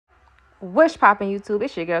What's poppin' YouTube?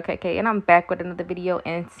 It's your girl KK, and I'm back with another video.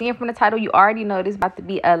 And seeing from the title, you already know this is about to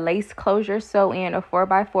be a lace closure sew in, a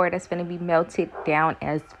 4x4 that's gonna be melted down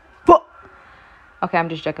as fuck. Okay, I'm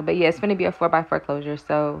just joking, but yeah, it's gonna be a 4x4 closure.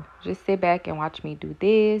 So just sit back and watch me do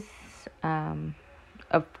this.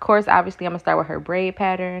 Of course, obviously, I'm gonna start with her braid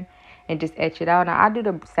pattern and just etch it out. Now I do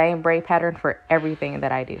the same braid pattern for everything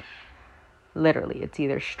that I do. Literally, it's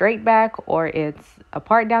either straight back or it's a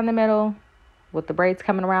part down the middle with the braids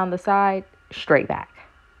coming around the side, straight back.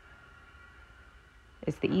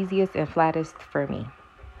 It's the easiest and flattest for me.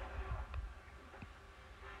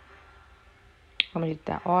 I'm gonna get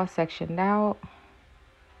that all sectioned out.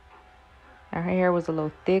 Now her hair was a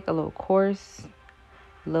little thick, a little coarse,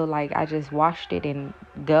 a little like I just washed it and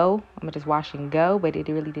go. I'm gonna just wash and go, but it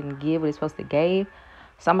really didn't give what it's supposed to give.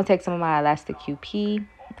 So I'm gonna take some of my elastic QP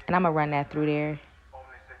and I'm gonna run that through there.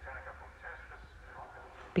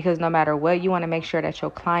 Because no matter what, you want to make sure that your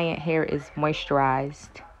client hair is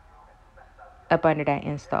moisturized up under that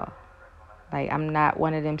install. Like, I'm not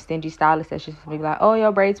one of them stingy stylists that's just gonna be like, oh,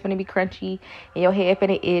 your braids gonna be crunchy and your hair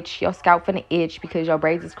finna itch, your scalp finna itch because your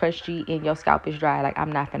braids is crunchy and your scalp is dry. Like,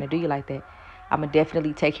 I'm not gonna do you like that. I'm gonna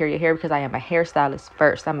definitely take care of your hair because I am a hairstylist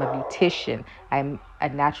first. I'm a beautician. I'm a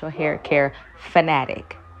natural hair care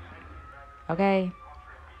fanatic. Okay?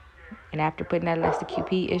 And after putting that elastic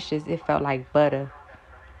QP, it felt like butter.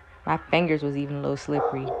 My fingers was even a little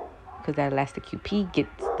slippery because that elastic QP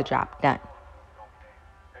gets the job done.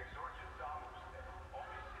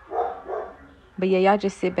 But yeah, y'all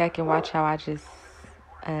just sit back and watch how I just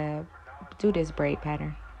do this braid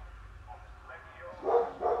pattern.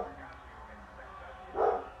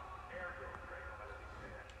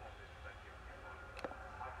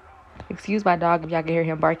 Excuse my dog if y'all can hear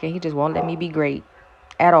him barking. He just won't let me be great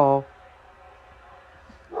at all.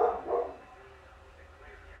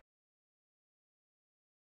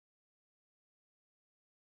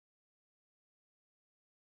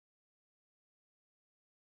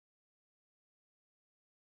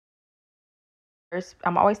 First,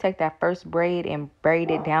 I'm always take that first braid and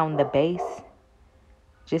braid it down the base,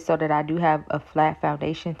 just so that I do have a flat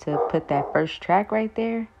foundation to put that first track right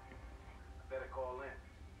there.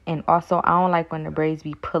 And also, I don't like when the braids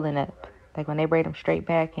be pulling up. Like when they braid them straight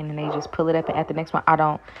back and then they just pull it up at the next one. I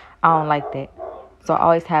don't like that. So I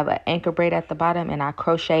always have an anchor braid at the bottom and I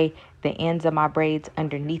crochet the ends of my braids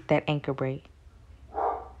underneath that anchor braid.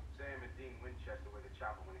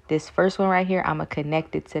 This first one right here, I'm going to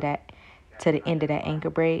connect it to the end of that anchor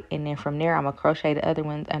braid. And then from there, I'm going to crochet the other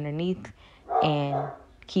ones underneath and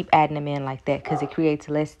keep adding them in like that because it creates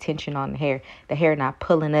less tension on the hair. The hair not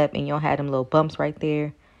pulling up and you don't have them little bumps right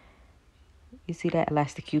there. You see that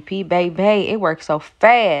elastic QP, baby? It works so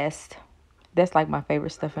fast. That's like my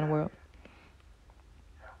favorite stuff in the world.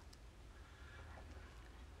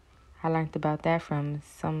 I learned about that from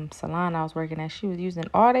some salon I was working at. She was using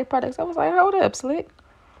all their products. I was like, hold up, Slick.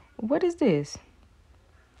 What is this?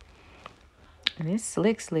 And it's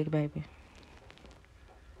slick, baby.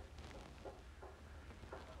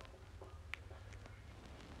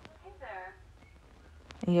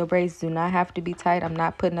 And your braids do not have to be tight. I'm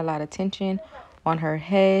not putting a lot of tension on her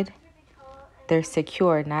head. They're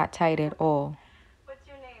secure, not tight at all. What's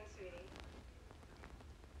your name, sweetie?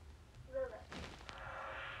 Lilith.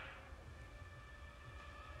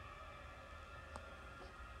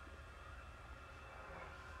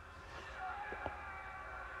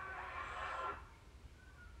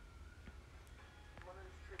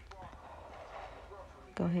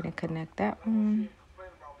 Go ahead and connect that one.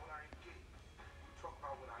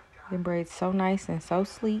 The braids so nice and so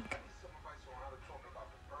sleek.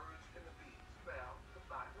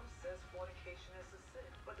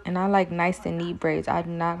 And I like nice and neat braids. I do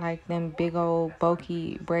not like them big old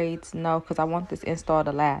bulky braids. No, because I want this install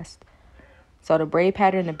to last. So the braid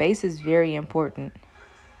pattern, the base is very important.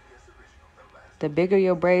 The bigger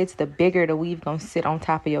your braids, the bigger the weave gonna sit on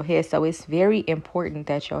top of your head. So it's very important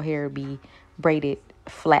that your hair be braided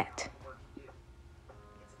flat.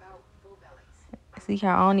 See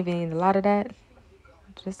how I don't even need a lot of that?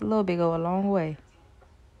 Just a little bit go a long way.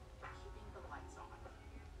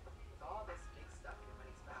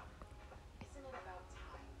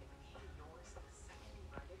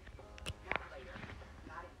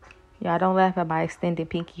 Y'all don't laugh at my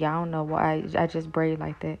extended pinky. I don't know why I just braid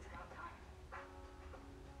like that.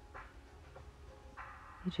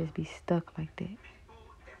 You just be stuck like that.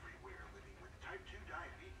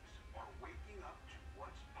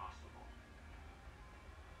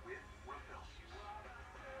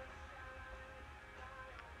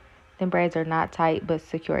 Them braids are not tight but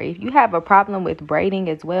secure. If you have a problem with braiding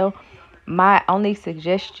as well, my only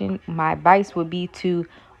suggestion, my advice would be to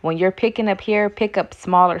When you're picking up hair, pick up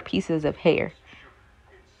smaller pieces of hair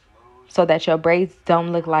so that your braids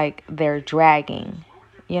don't look like they're dragging.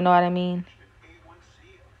 You know what I mean?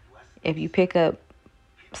 If you pick up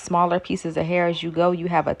smaller pieces of hair as you go, you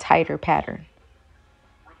have a tighter pattern.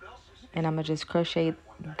 And I'm going to just crochet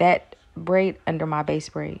that braid under my base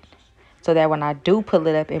braid, so that when I do pull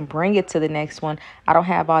it up and bring it to the next one, I don't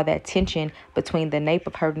have all that tension between the nape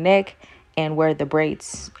of her neck and where the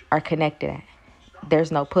braids are connected at.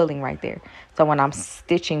 There's no pulling right there. So when I'm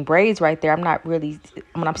stitching braids right there,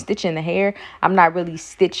 when I'm stitching the hair, I'm not really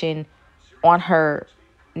stitching on her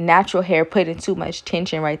natural hair, putting too much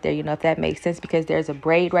tension right there, if that makes sense, because there's a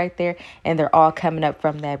braid right there and they're all coming up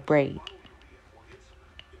from that braid.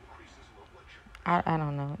 I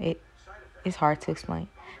don't know. It's hard to explain.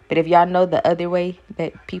 But if y'all know the other way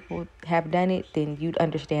that people have done it, then you'd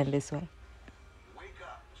understand this way.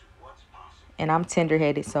 And I'm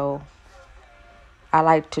tender-headed, so I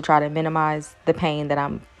like to try to minimize the pain that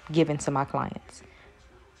I'm giving to my clients.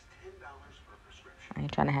 I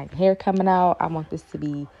ain't trying to have hair coming out. I want this to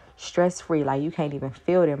be stress-free. Like, you can't even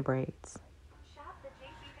feel them braids.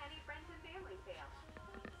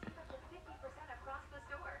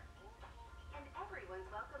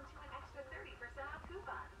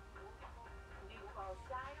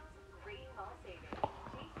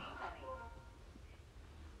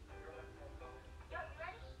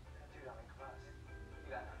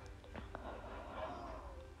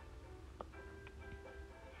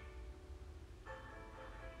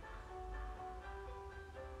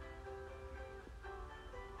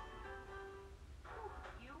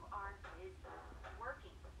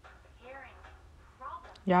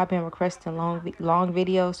 Y'all been requesting long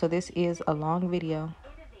videos, so this is a long video.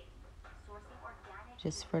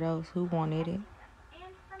 Just for those who wanted it.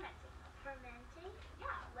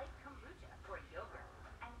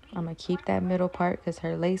 I'm going to keep that middle part because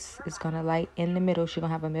her lace is going to light in the middle. She's going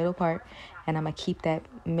to have a middle part, and I'm going to keep that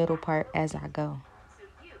middle part as I go.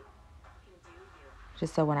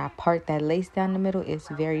 Just so when I part that lace down the middle, it's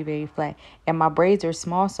very, very flat. And my braids are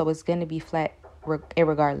small, so it's going to be flat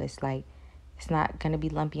regardless. Like, it's not going to be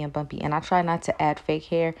lumpy and bumpy. And I try not to add fake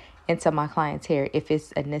hair into my client's hair. If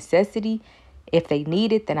it's a necessity, if they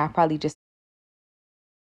need it, then I probably just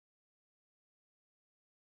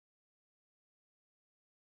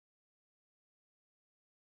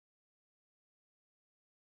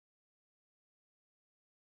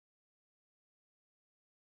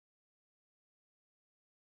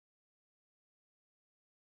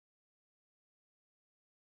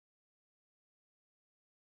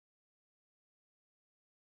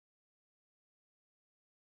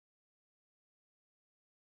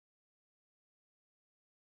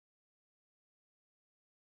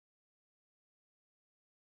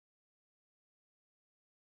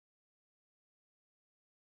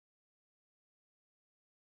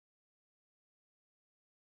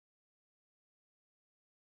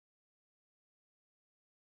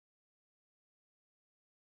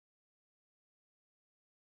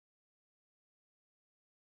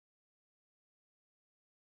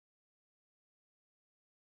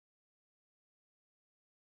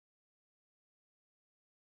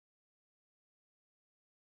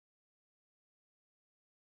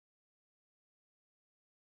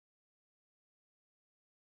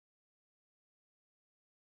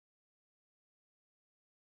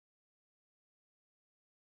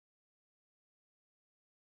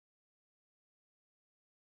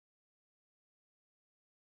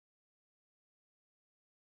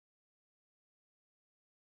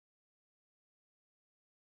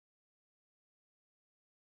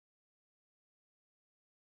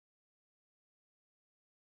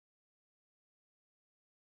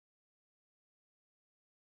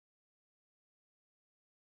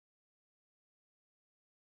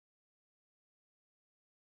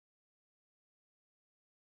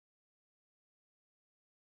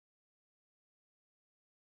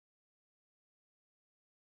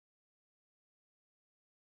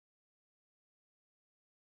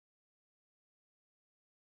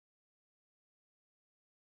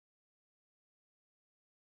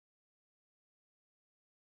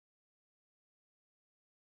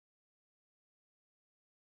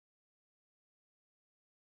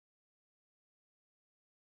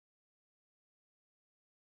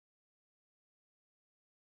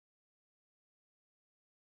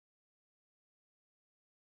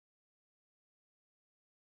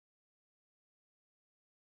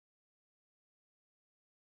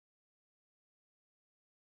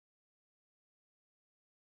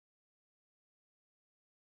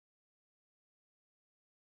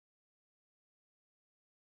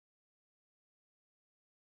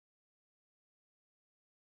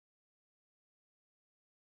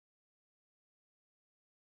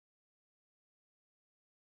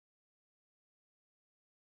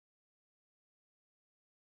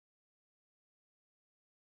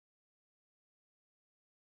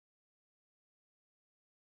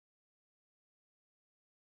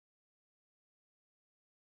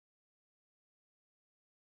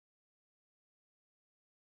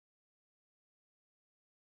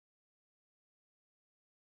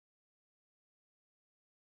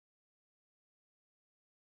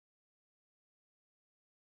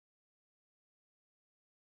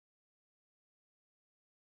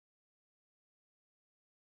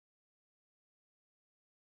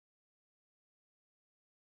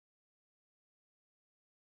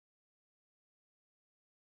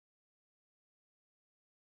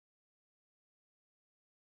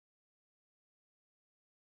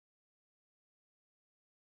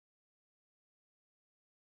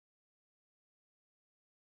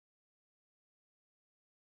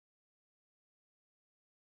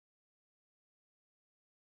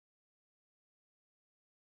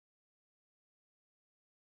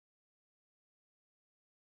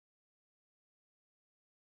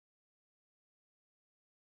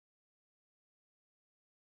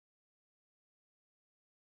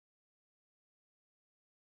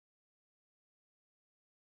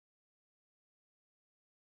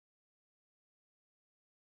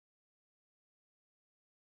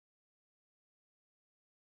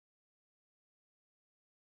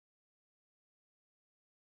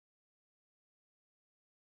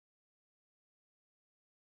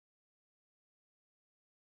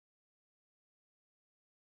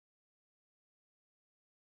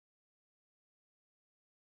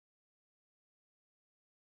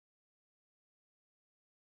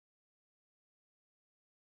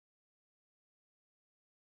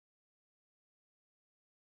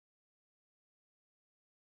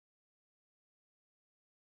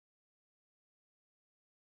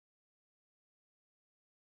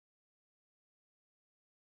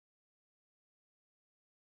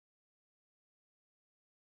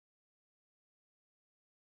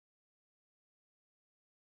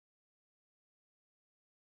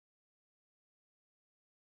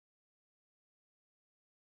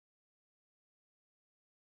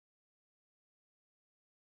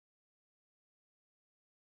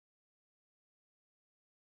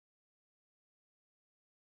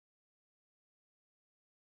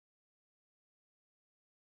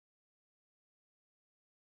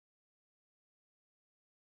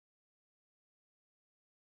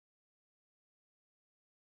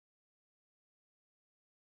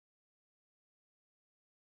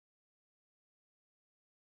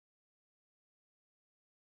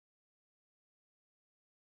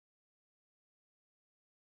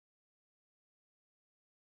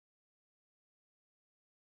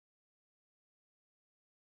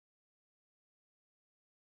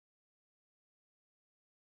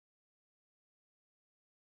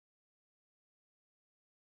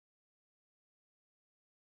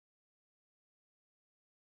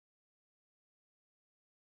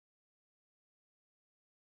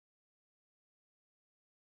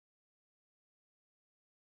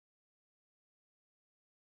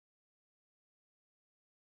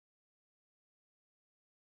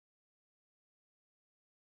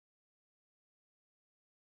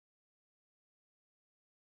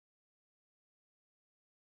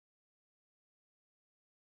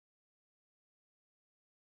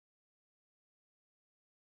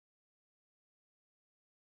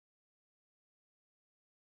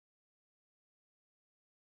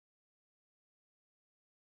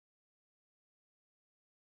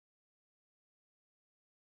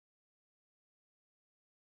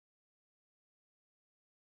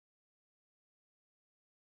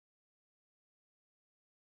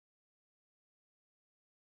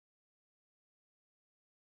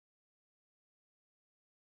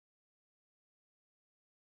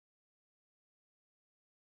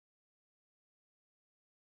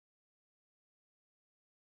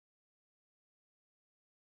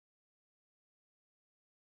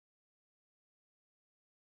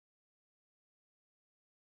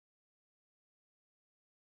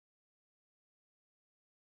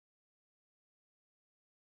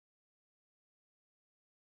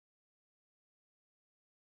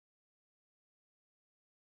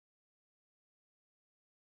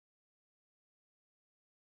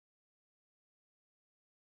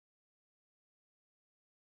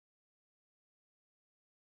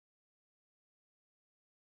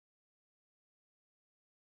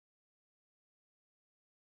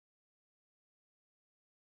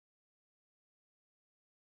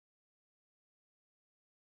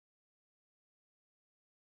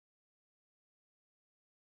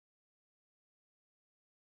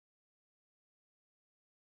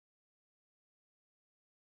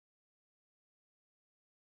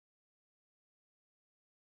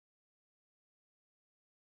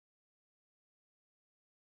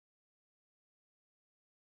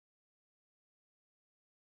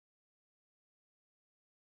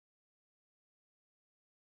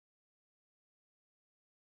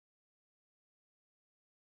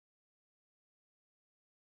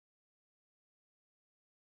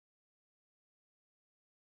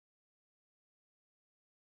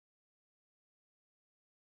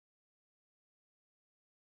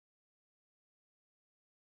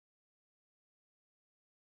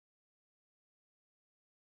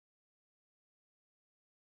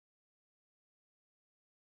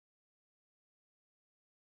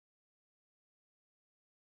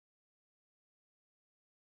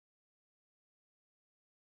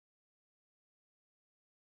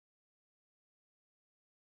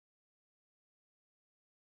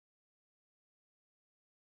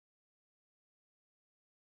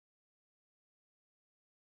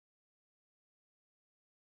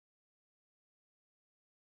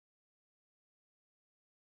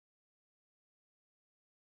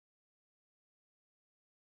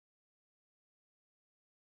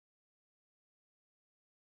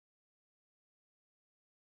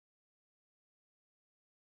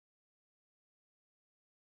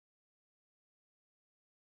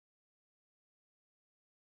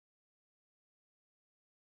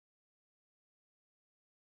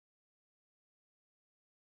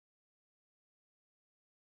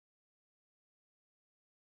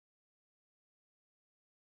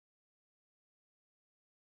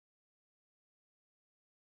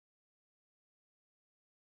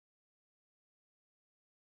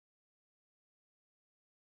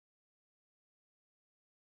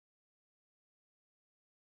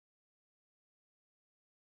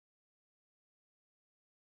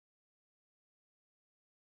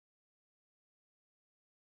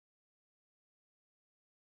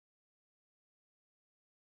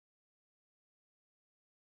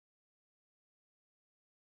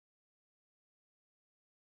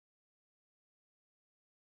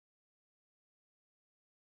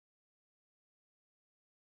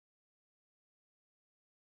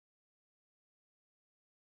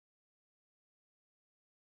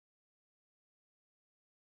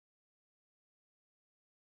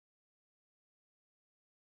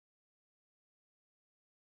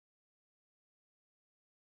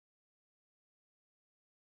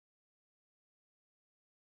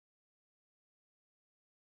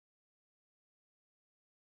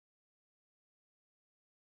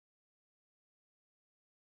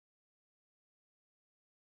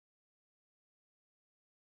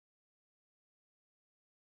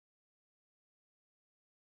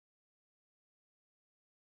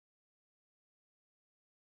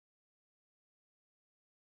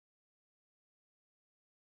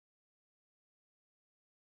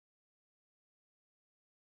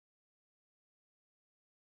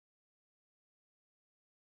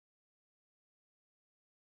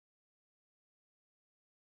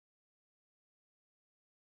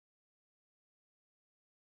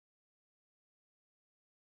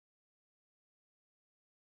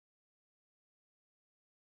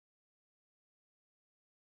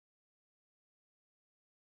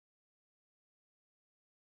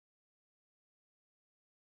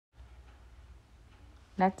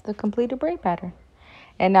That's the completed braid pattern.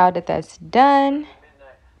 And now that that's done,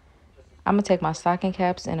 I'm going to take my stocking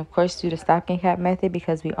caps and, of course, do the stocking cap method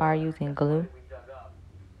because we are using glue.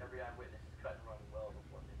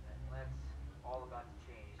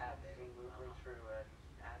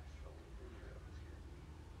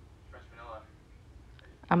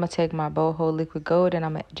 I'm going to take my boho liquid gold and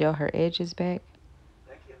I'm going to gel her edges back.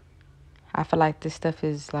 I feel like this stuff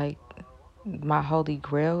is like my holy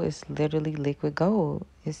grail. Is literally liquid gold.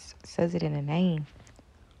 It says it in the name.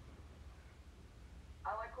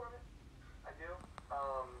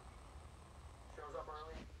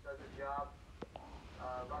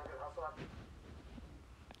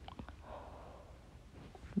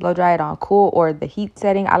 Blow dry it on cool or the heat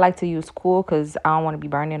setting. I like to use cool because I don't want to be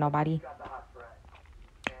burning nobody.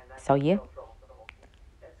 So yeah.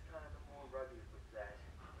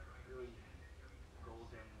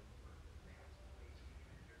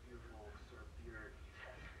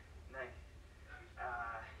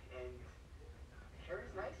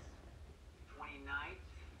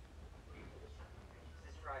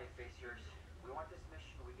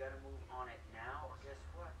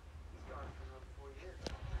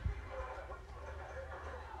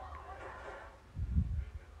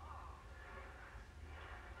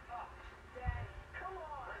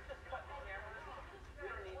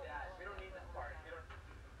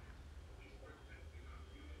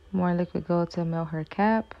 More liquid gold to melt her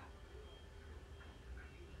cap.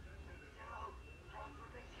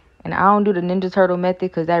 And I don't do the Ninja Turtle method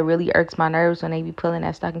because that really irks my nerves when they be pulling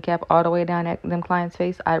that stocking cap all the way down at them clients'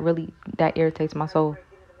 face. That irritates my soul.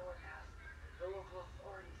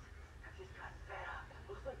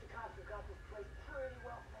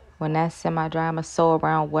 When that's semi-dry, I'm going to sew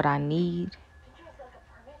around what I need.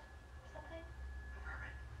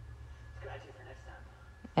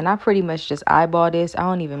 And I pretty much just eyeball this. I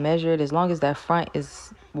don't even measure it. As long as that front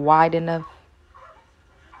is wide enough,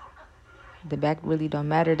 the back really don't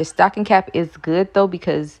matter. The stocking cap is good though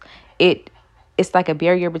because it's like a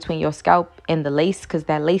barrier between your scalp and the lace because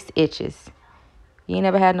that lace itches. You ain't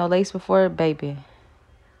never had no lace before, baby.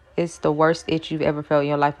 It's the worst itch you've ever felt in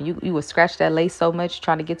your life. You would scratch that lace so much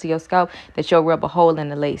trying to get to your scalp that you'll rub a hole in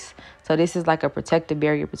the lace. So this is like a protective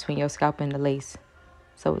barrier between your scalp and the lace.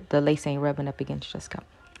 So the lace ain't rubbing up against your scalp.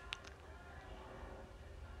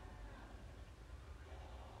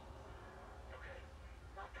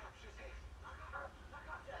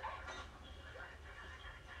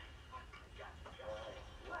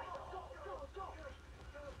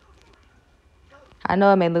 I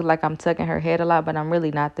know it may look like I'm tucking her head a lot, but I'm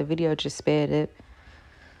really not. The video just sped up.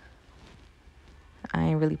 I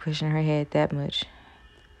ain't really pushing her head that much.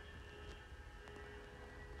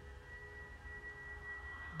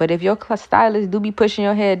 But if your stylist do be pushing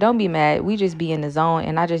your head, don't be mad. We just be in the zone,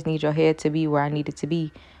 and I just need your head to be where I need it to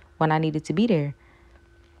be when I need it to be there.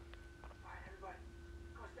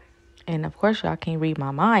 And, of course, y'all can't read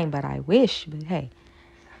my mind, but I wish. But, hey,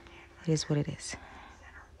 it is what it is.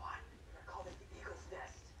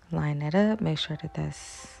 Line that up. Make sure that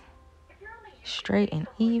that's straight and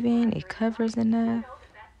even. It covers enough.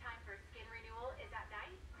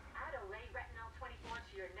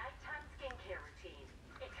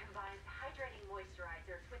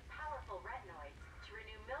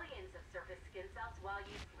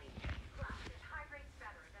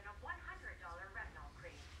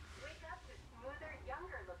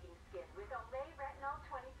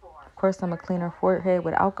 Of course, I'm going to clean her forehead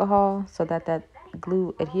with alcohol so that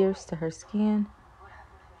glue adheres to her skin.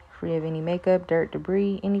 Free of any makeup, dirt,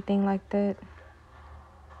 debris, anything like that.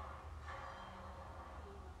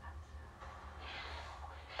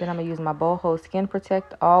 Then I'm going to use my boho skin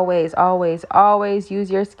protect. Always, always, always use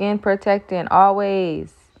your skin protectant.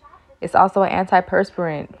 Always. It's also an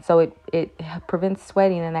antiperspirant, so it prevents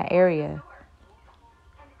sweating in that area.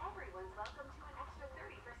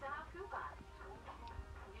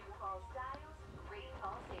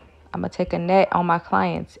 I'm going to take a net on my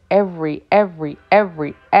clients every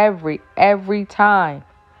time.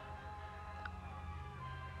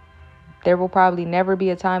 There will probably never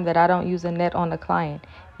be a time that I don't use a net on a client.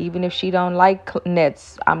 Even if she don't like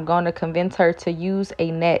nets, I'm going to convince her to use a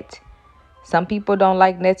net. Some people don't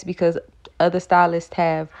like nets because other stylists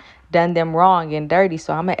have done them wrong and dirty.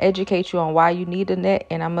 So I'm going to educate you on why you need a net,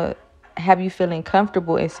 and I'm going to have you feeling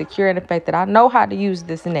comfortable and secure in the fact that I know how to use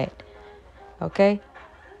this net. Okay?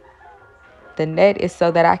 The net is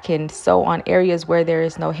so that I can sew on areas where there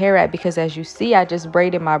is no hair at, because as you see, I just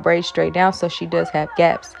braided my braids straight down, so she does have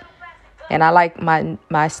gaps. And I like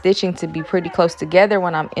my stitching to be pretty close together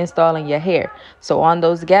when I'm installing your hair. So on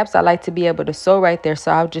those gaps, I like to be able to sew right there.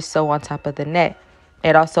 So I'll just sew on top of the net.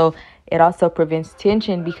 It also It also prevents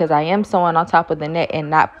tension because I am sewing on top of the net and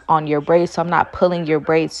not on your braids, so I'm not pulling your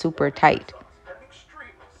braids super tight.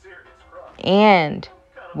 And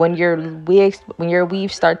when your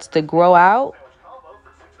weave starts to grow out,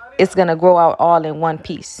 it's gonna grow out all in one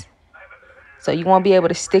piece. So you won't be able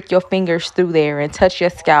to stick your fingers through there and touch your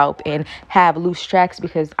scalp and have loose tracks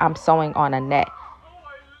because I'm sewing on a net.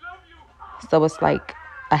 So it's like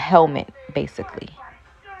a helmet, basically.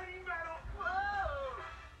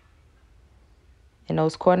 And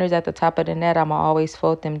those corners at the top of the net, I'm gonna always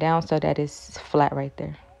fold them down so that it's flat right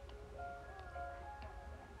there.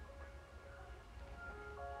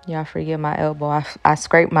 Y'all forget my elbow. I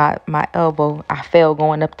scraped my elbow. I fell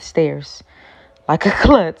going up the stairs like a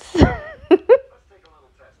klutz.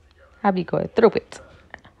 I be going through it.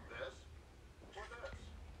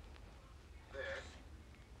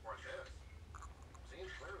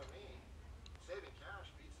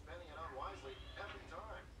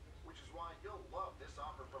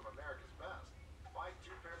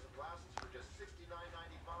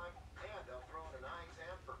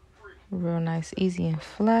 Real nice, easy and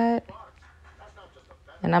flat.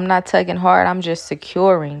 And I'm not tugging hard, I'm just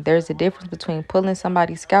securing. There's a difference between pulling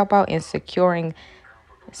somebody's scalp out and securing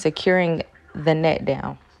the net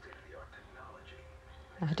down.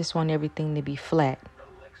 I just want everything to be flat.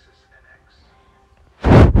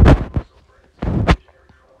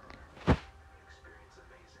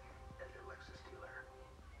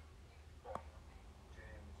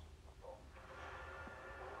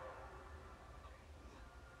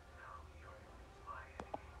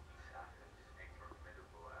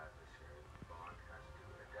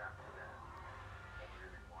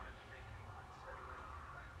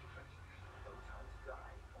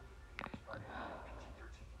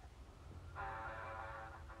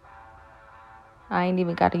 I ain't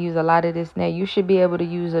even got to use a lot of this net. You should be able to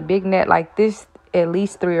use a big net like this at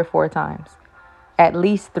least 3 or 4 times. At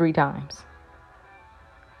least 3 times.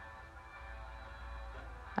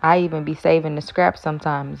 I even be saving the scraps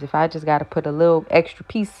sometimes if I just got to put a little extra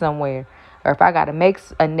piece somewhere. Or if I got to make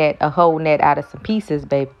a whole net out of some pieces,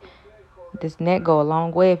 baby. This net go a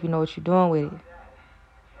long way if you know what you're doing with it.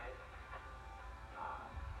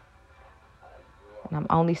 And I'm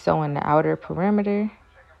only sewing the outer perimeter.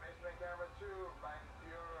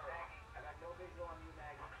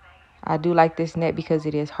 I do like this net because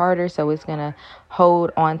it is harder, so it's going to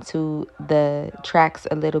hold onto the tracks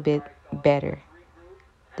a little bit better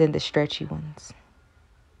than the stretchy ones.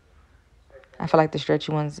 I feel like the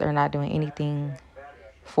stretchy ones are not doing anything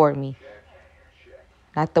for me.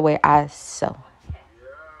 Not the way I sew.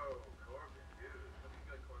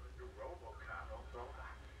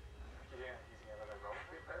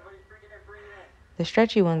 The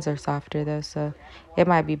stretchy ones are softer though, so it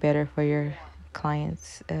might be better for your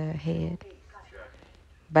client's head.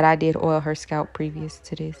 But I did oil her scalp previous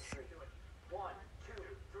to this.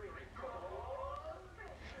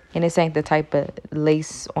 And this ain't the type of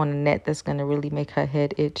lace on a net that's going to really make her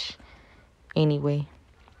head itch anyway.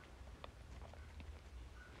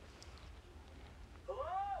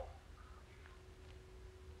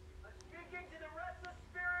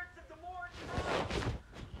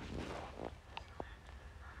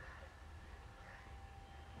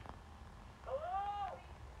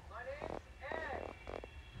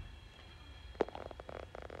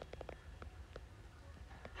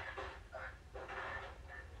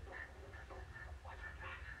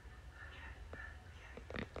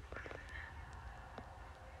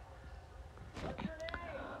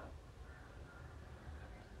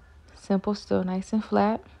 Simple, still nice and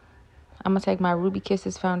flat. I'm going to take my Ruby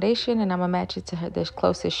Kisses foundation and I'm going to match it to the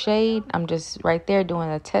closest shade. I'm just right there doing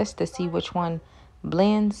a test to see which one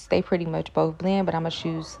blends. They pretty much both blend, but I'm going to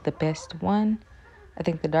choose the best one. I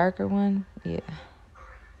think the darker one. Yeah.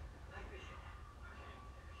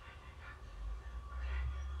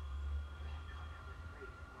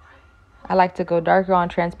 I like to go darker on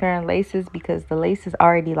transparent laces because the lace is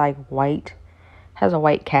already like white. Has a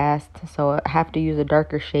white cast, so I have to use a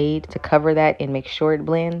darker shade to cover that and make sure it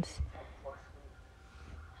blends.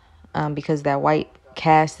 Because that white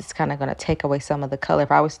cast is kind of going to take away some of the color.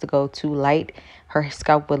 If I was to go too light, her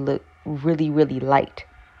scalp would look really, really light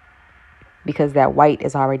because that white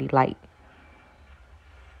is already light.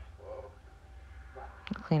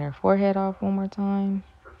 Clean her forehead off one more time.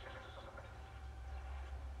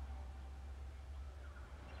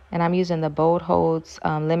 And I'm using the Bold Holds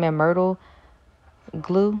Lemon Myrtle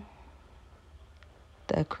glue,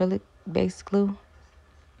 the acrylic based glue.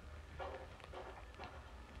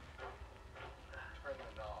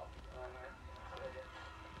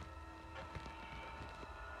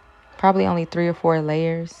 Probably only 3 or 4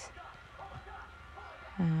 layers.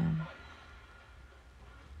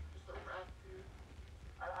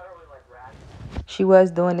 she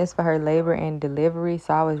was doing this for her labor and delivery,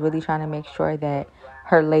 so I was really trying to make sure that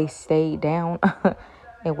her lace stayed down.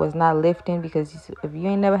 It was not lifting, because if you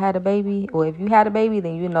ain't never had a baby, or if you had a baby,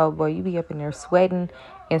 then you know, boy, you be up in there sweating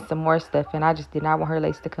and some more stuff, and I just did not want her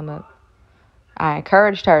lace to come up. I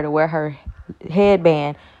encouraged her to wear her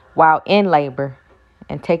headband while in labor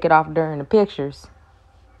and take it off during the pictures.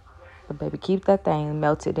 But baby, keep that thing and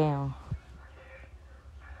melt it down.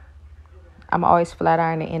 I'm always flat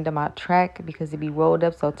iron the end of my track because it be rolled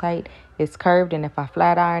up so tight. It's curved, and if I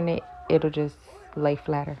flat iron it, it'll just lay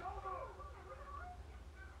flatter.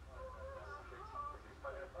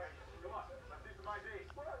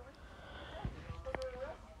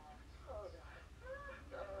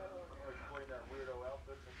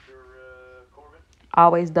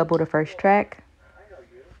 Always double the first track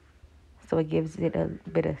so it gives it a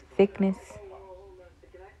bit of thickness.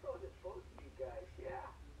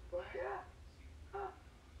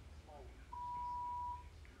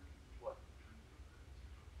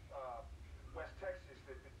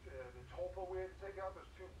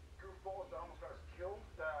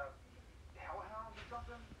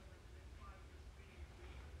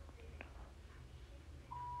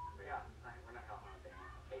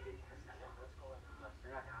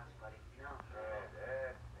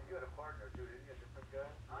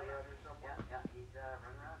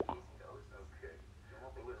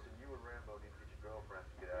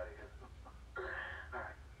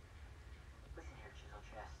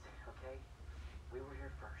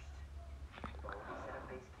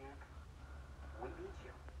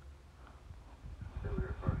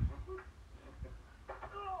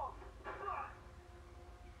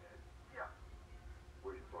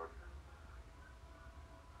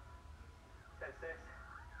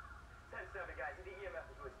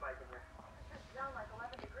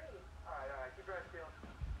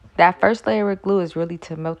 That first layer of glue is really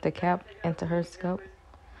to melt the cap into her scalp.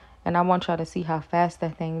 And I want y'all to see how fast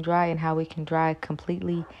that thing dry and how it can dry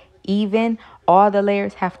completely even. All the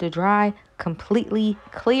layers have to dry completely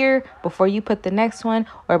clear before you put the next one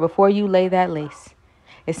or before you lay that lace.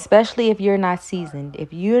 Especially if you're not seasoned.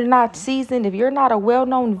 If you're not seasoned, if you're not a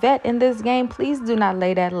well-known vet in this game, please do not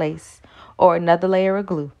lay that lace or another layer of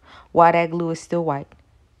glue while that glue is still white.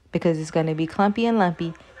 Because it's going to be clumpy and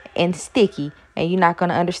lumpy and sticky, and you're not going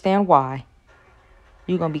to understand why.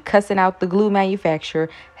 You're going to be cussing out the glue manufacturer,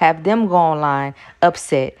 have them go online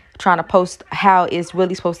upset, trying to post how it's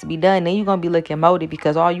really supposed to be done. Then you're going to be looking moldy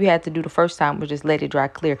because all you had to do the first time was just let it dry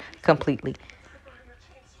clear completely.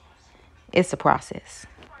 It's a process.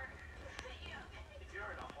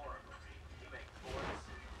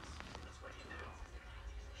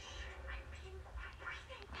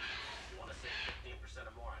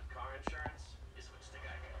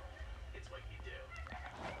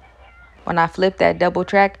 When I flip that double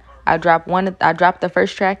track, I drop the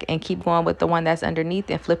first track and keep going with the one that's underneath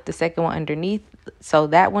and flip the second one underneath. So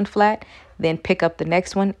that one flat, then pick up the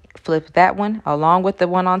next one, flip that one along with the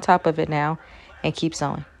one on top of it now, and keep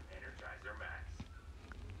sewing.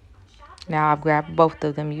 Now I've grabbed both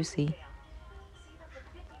of them, you see.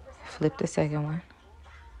 Flip the second one.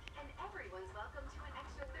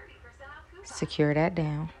 Secure that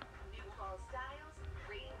down.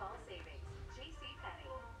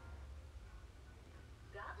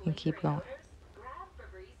 And keep going.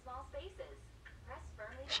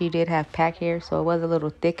 She did have pack hair, so it was a little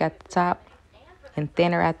thick at the top and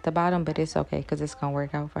thinner at the bottom, but it's okay because it's going to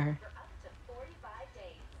work out for her.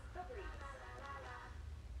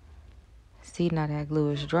 See, now that glue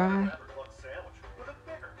is dry.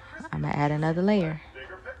 I'm going to add another layer.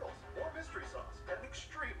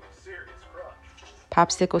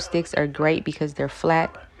 Popsicle sticks are great because they're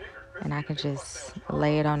flat, and I can just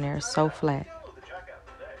lay it on there so flat.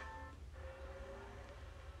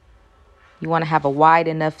 You want to have a wide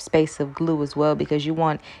enough space of glue as well because you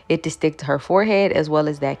want it to stick to her forehead as well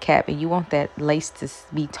as that cap, and you want that lace to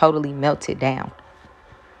be totally melted down.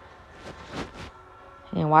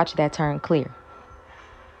 And watch that turn clear.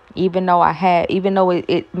 Even though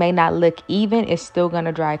it may not look even, it's still going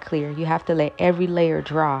to dry clear. You have to let every layer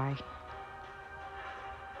dry.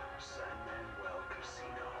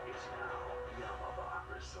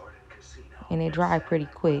 And it dry pretty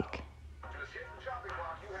quick.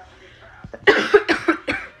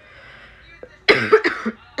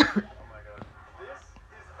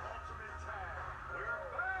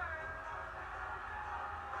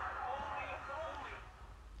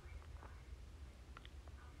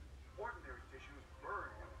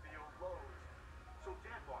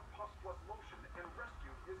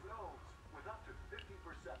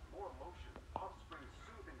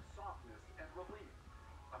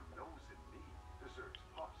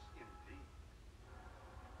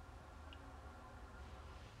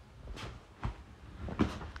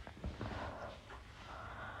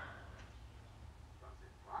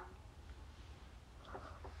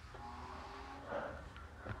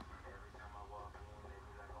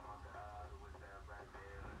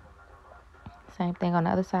 Same thing on the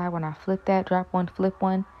other side. When I flip that, drop one, flip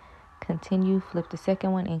one, continue, flip the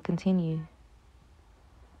second one, and continue.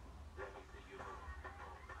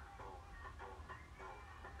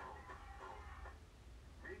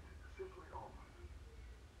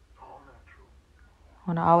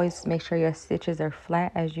 Want to always make sure your stitches are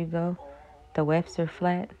flat as you go. The wefts are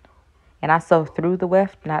flat. And I sew through the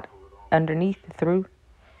weft, not underneath, through,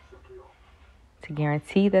 to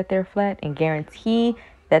guarantee that they're flat and guarantee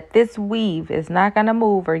that this weave is not going to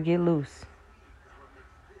move or get loose.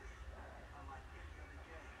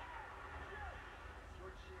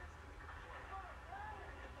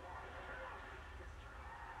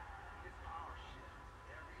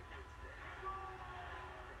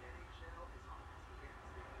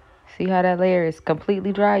 See how that layer is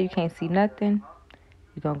completely dry? You can't see nothing.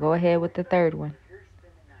 You're going to go ahead with the third one.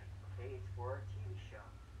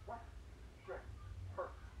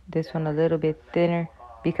 This one a little bit thinner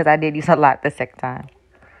because I did use a lot the second time.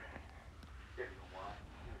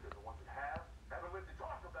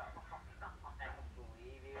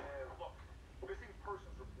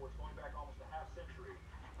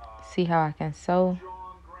 See how I can sew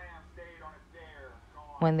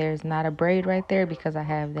when there's not a braid right there because I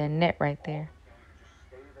have that net right there.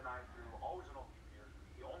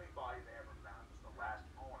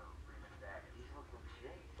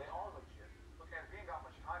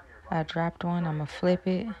 I dropped one. I'm going to flip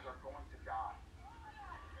it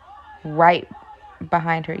right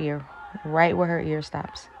behind her ear, right where her ear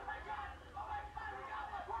stops.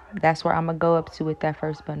 That's where I'm going to go up to with that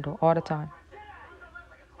first bundle all the time.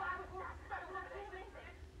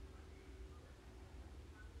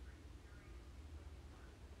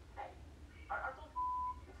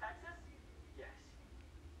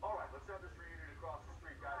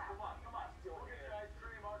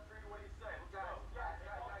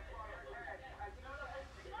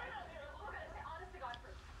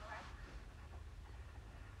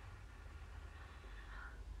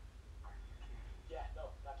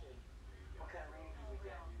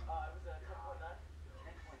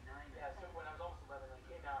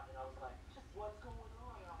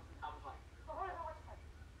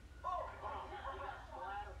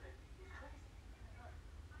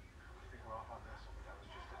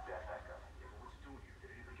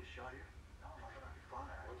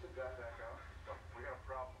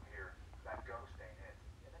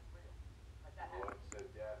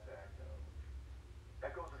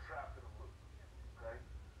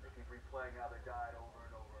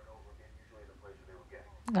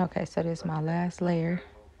 Okay, so this is my last layer.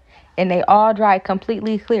 And they all dry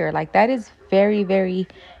completely clear. Like, that is very, very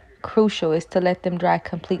crucial, is to let them dry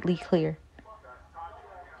completely clear.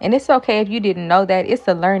 And it's okay if you didn't know that. It's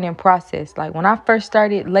a learning process. Like, when I first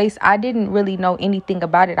started lace, I didn't really know anything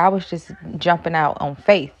about it. I was just jumping out on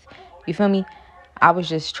faith. You feel me? I was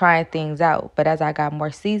just trying things out. But as I got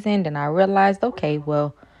more seasoned and I realized, okay,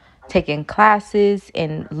 well, taking classes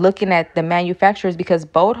and looking at the manufacturers, because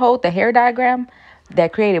Bold Hold, the hair diagram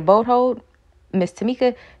that created Bold Hold, Miss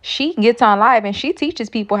Tamika, she gets on live and she teaches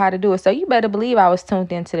people how to do it. So you better believe I was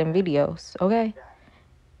tuned into them videos, okay?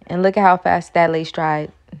 And look at how fast that lace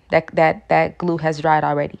dried. That glue has dried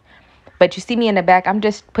already. But you see me in the back, I'm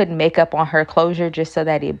just putting makeup on her closure just so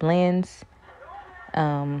that it blends.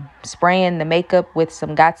 Spraying the makeup with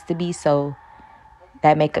some Gots to Be so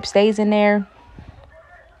that makeup stays in there.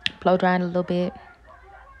 Blow drying a little bit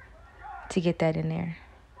to get that in there.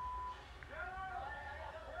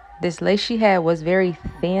 This lace she had was very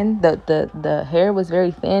thin. The hair was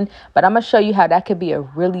very thin. But I'm going to show you how that could be a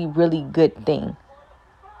really, really good thing.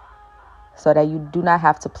 So that you do not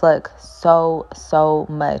have to pluck so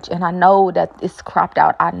much. And I know that it's cropped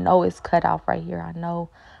out. I know it's cut off right here. I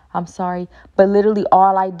know. I'm sorry. But literally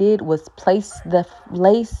all I did was place the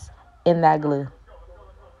lace in that glue.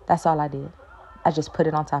 That's all I did. I just put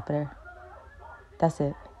it on top of there. That's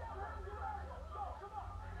it.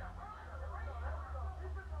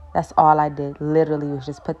 That's all I did. Literally was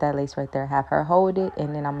just put that lace right there. Have her hold it.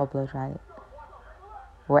 And then I'm going to blow dry it.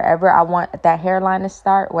 Wherever I want that hairline to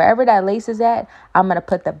start, wherever that lace is at, I'm going to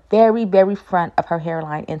put the very, very front of her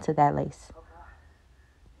hairline into that lace.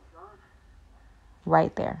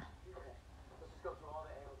 Right there.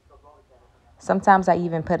 Sometimes I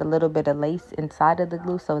even put a little bit of lace inside of the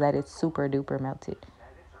glue so that it's super duper melted.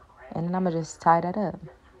 And then I'm going to just tie that up.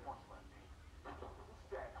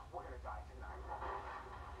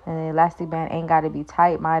 And the elastic band ain't got to be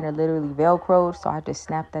tight. Mine are literally Velcroed, so I just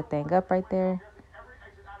snap that thing up right there.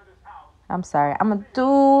 I'm sorry. I'm going to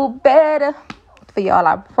do better for y'all,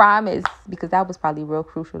 I promise. Because that was probably real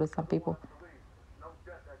crucial to some people.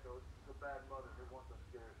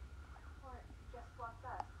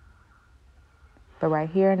 But right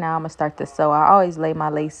here, now I'm going to start to sew. I always lay my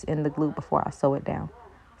lace in the glue before I sew it down,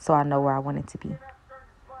 so I know where I want it to be.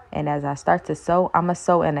 And as I start to sew, I'm going to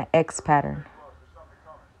sew in an X pattern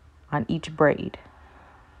on each braid.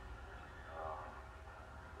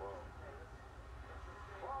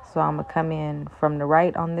 So I'm going to come in from the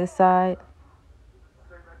right on this side,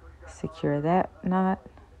 secure that knot,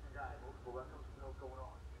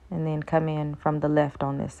 and then come in from the left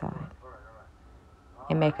on this side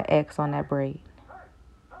and make an X on that braid.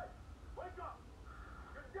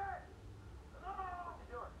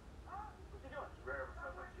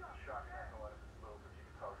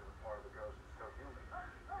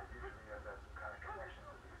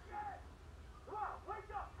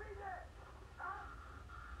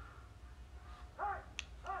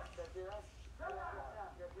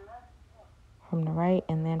 From the right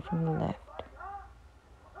and then from the left.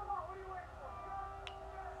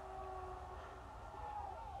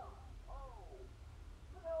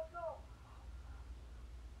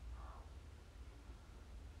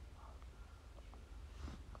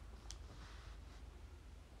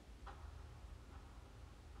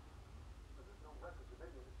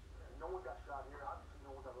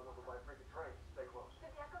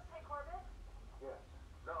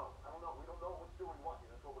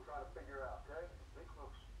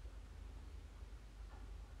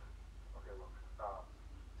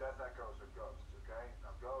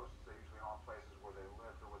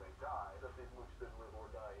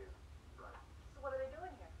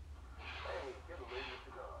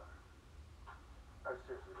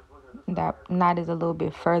 That knot is a little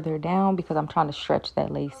bit further down because I'm trying to stretch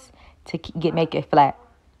that lace to make it flat.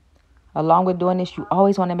 Along with doing this, you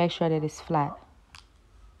always want to make sure that it's flat.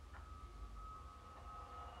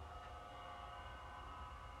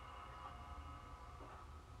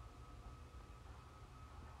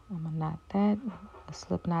 I'm going to knot that, a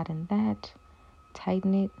slip knot in that,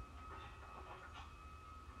 tighten it,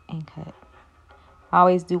 and cut. I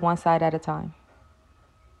always do one side at a time,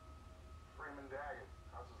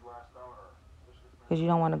 because you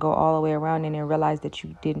don't want to go all the way around and then realize that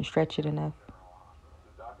you didn't stretch it enough.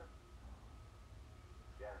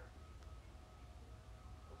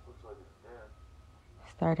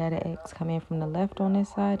 Start at an X, come in from the left on this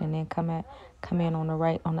side, and then come in on the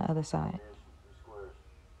right on the other side.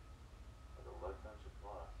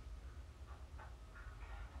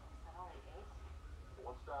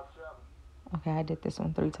 Okay, I did this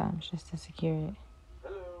one 3 times just to secure it.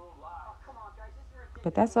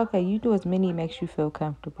 But that's okay. You do as many makes you feel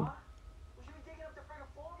comfortable.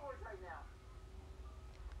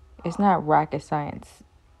 It's not rocket science.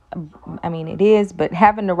 I mean, it is, but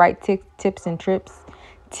having the right tips and tricks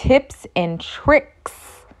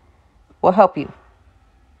will help you.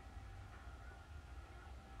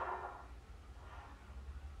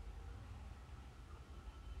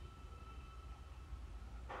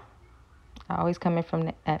 I always come in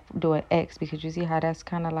from do an X, because you see how that's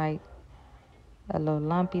kind of like a little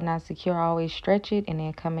lumpy, not secure. I always stretch it and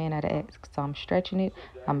then come in at an X. So I'm stretching it.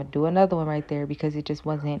 I'm going to do another one right there because it just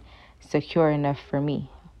wasn't secure enough for me.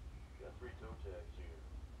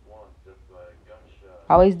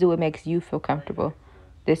 Always do what makes you feel comfortable.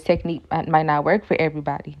 This technique might not work for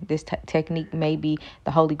everybody. This technique may be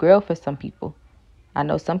the holy grail for some people. I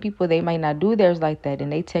know some people, they might not do theirs like that,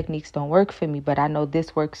 and their techniques don't work for me, but I know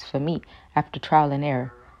this works for me after trial and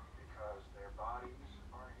error.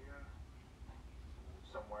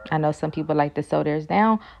 I know some people like to sew theirs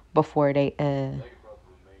down before they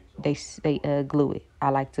glue it. I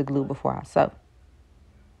like to glue before I sew.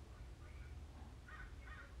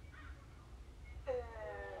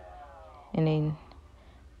 And then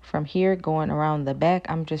from here going around the back,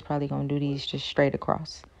 I'm just probably going to do these just straight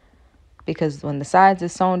across. Because when the sides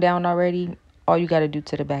is sewn down already, all you got to do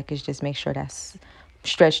to the back is just make sure that's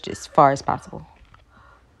stretched as far as possible.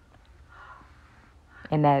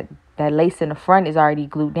 And that lace in the front is already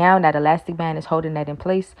glued down. That elastic band is holding that in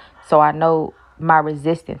place. So I know my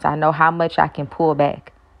resistance. I know how much I can pull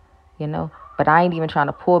back, But I ain't even trying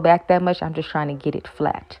to pull back that much. I'm just trying to get it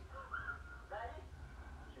flat.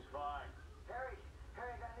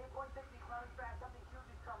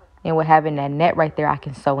 And with having that net right there, I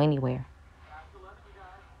can sew anywhere.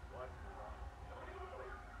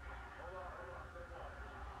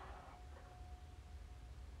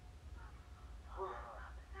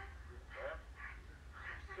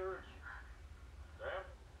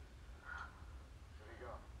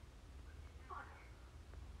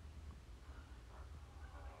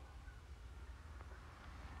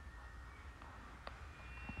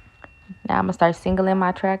 Now I'm going to start singling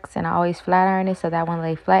my tracks, and I always flat iron it so that one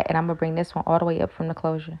lay flat, and I'm going to bring this one all the way up from the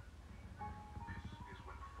closure.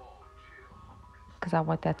 because I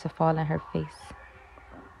want that to fall in her face.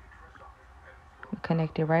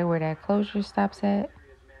 Connect it right where that closure stops at.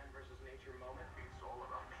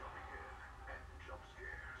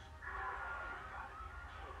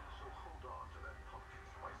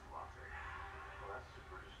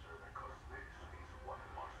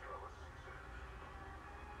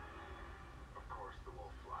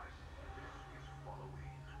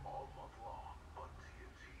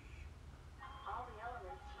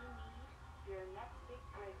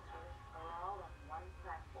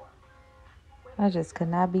 I just could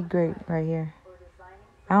not be great right here.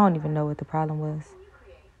 I don't even know what the problem was.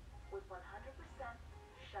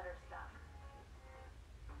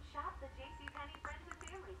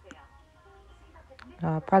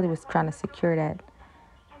 I probably was trying to secure that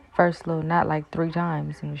first little knot like 3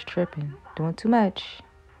 times and was tripping, doing too much.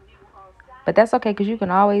 But that's okay, because you can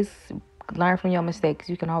always learn from your mistakes.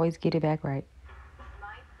 You can always get it back right.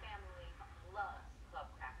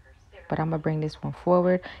 But I'm going to bring this one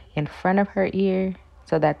forward in front of her ear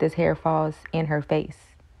so that this hair falls in her face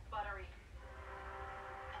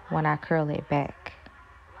when I curl it back.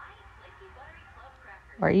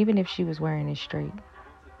 Or even if she was wearing it straight.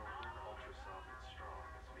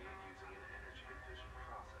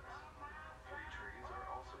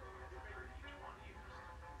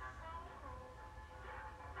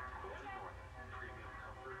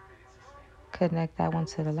 Connect that one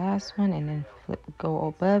to the last one and then go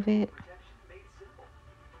above it.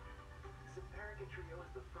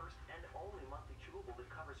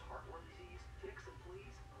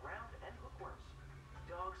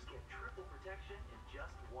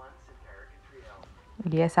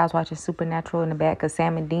 Yes, I was watching Supernatural in the back because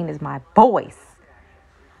Sam and Dean is my boys.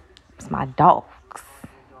 It's my dogs.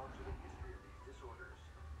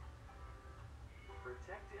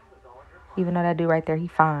 Even though that dude right there, he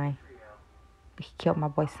fine. He killed my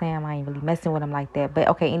boy Sam. I ain't really messing with him like that. But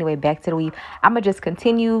okay, anyway, back to the weave. I'm going to just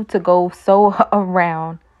continue to go sew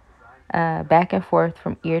around, back and forth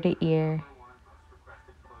from ear to ear,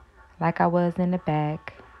 like I was in the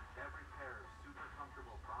back.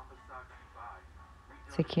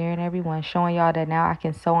 Securing everyone, showing y'all that now I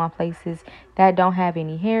can sew on places that don't have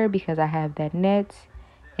any hair because I have that net,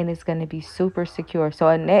 and it's going to be super secure. So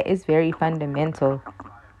a net is very fundamental.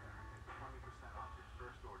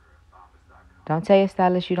 Don't tell your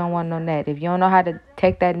stylist you don't want no net. If you don't know how to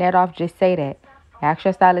take that net off, just say that. Ask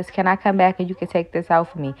your stylist, can I come back and you can take this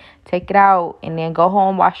out for me? Take it out and then go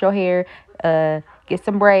home, wash your hair, get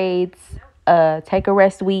some braids, take a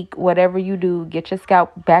rest week, whatever you do, get your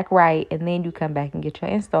scalp back right, and then you come back and get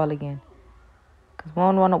your install again. Because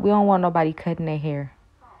we don't want nobody cutting their hair,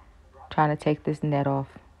 trying to take this net off,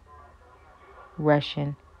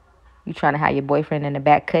 rushing. You trying to have your boyfriend in the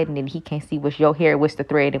back cutting and he can't see what's your hair, what's the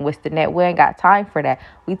thread, and what's the net. We ain't got time for that.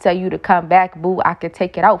 We tell you to come back, boo. I can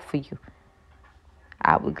take it out for you.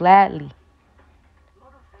 I would gladly.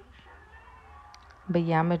 But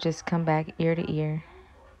yeah, I'm going to just come back ear to ear.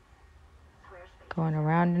 Going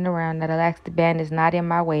around and around. That elastic band is not in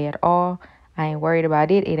my way at all. I ain't worried about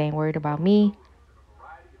it. It ain't worried about me.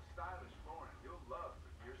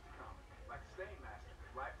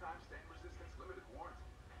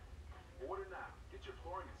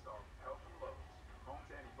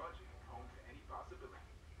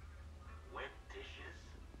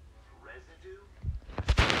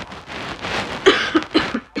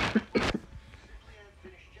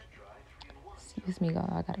 Excuse me,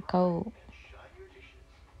 y'all. I got a cold.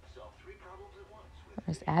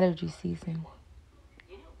 It's allergy season.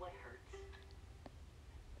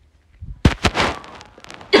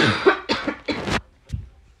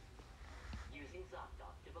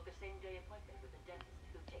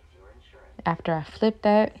 After I flip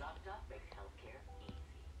that,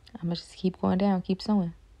 I'm going to just keep going down, keep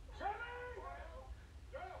sewing.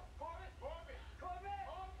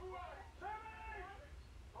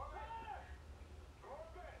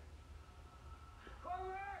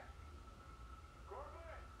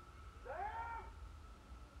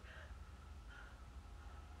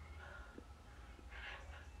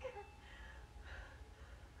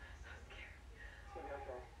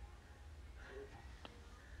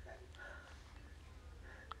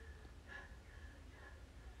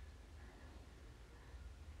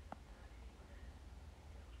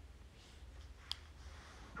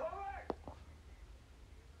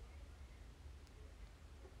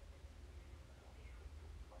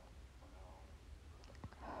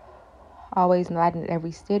 Always knotting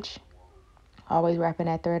every stitch. Always wrapping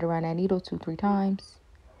that thread around that needle 2-3 times.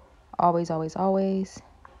 Always, always, always.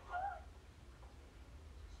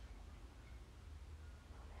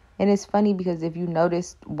 And it's funny because if you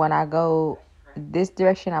notice when I go this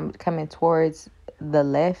direction, I'm coming towards the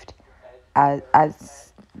left, I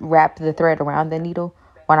wrap the thread around the needle.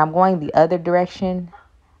 When I'm going the other direction,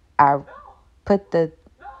 I put the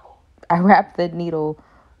I wrap the needle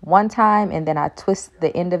one time, and then I twist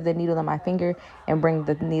the end of the needle in my finger and bring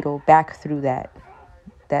the needle back through that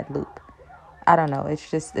loop. I don't know.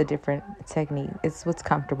 It's just a different technique. It's what's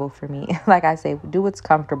comfortable for me. Like I say, do what's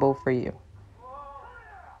comfortable for you.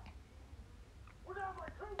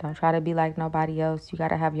 Don't try to be like nobody else. You got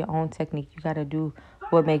to have your own technique. You got to do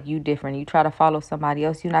what make you different. You try to follow somebody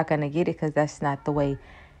else, you're not going to get it, because that's not the way.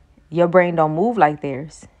 Your brain don't move like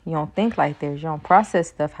theirs. You don't think like theirs. You don't process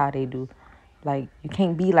stuff how they do. Like, you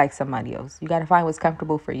can't be like somebody else. You got to find what's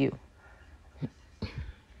comfortable for you.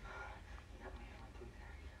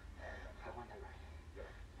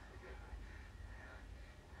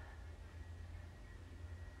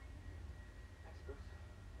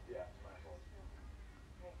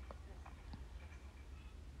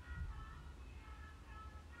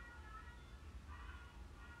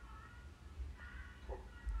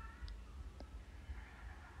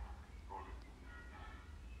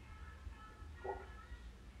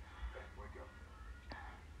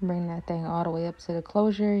 Bring that thing all the way up to the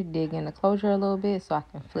closure. Dig in the closure a little bit so I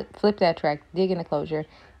can flip that track. Dig in the closure.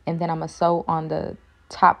 And then I'm going to sew on the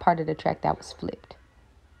top part of the track that was flipped.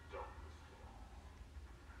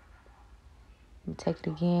 Take it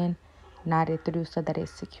again. Knot it through so that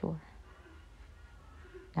it's secure.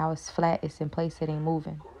 Now it's flat. It's in place. It ain't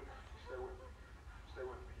moving.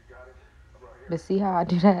 But see how I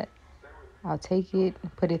do that? I'll take it,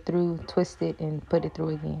 put it through, twist it, and put it through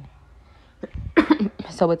again.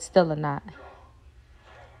 So it's still a knot,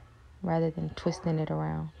 rather than twisting it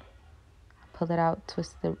around. Pull it out,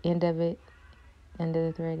 twist the end of it, end of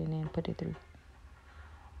the thread, and then put it through.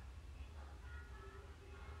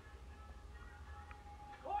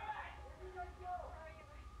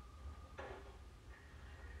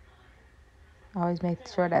 Always make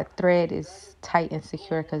sure that thread is tight and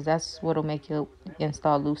secure, because that's what'll make your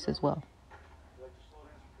install loose as well.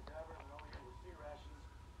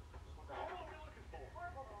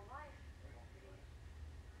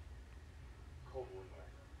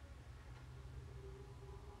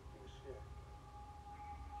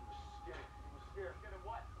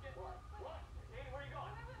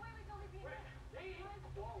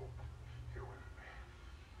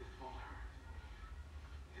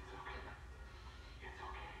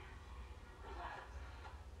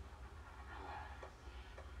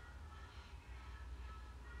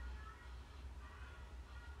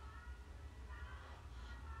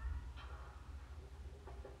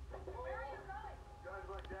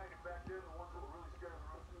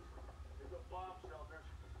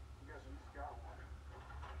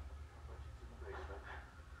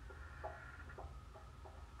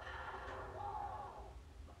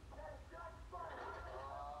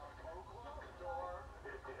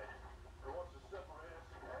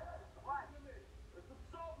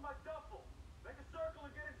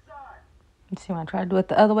 You see, when I try to do it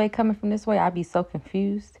the other way, coming from this way, I'd be so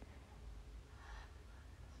confused.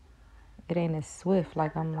 It ain't as swift.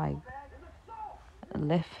 Like, I'm like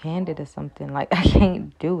left-handed or something. Like, I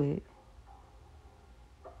can't do it.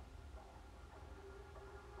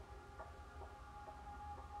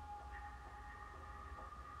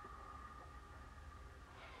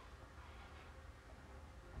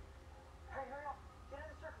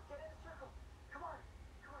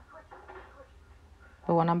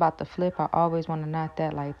 But when I'm about to flip, I always want to knot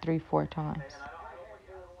that like 3-4 times.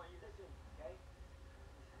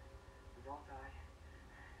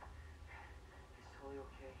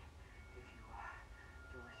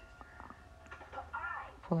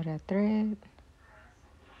 Pull that thread.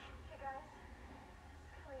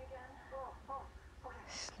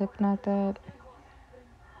 Slip knot that.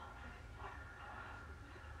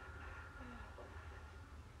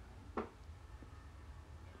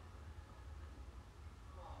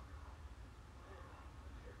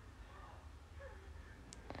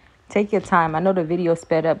 Take your time. I know the video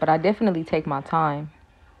sped up, but I definitely take my time.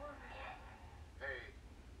 Hey,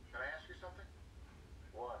 can I ask you something?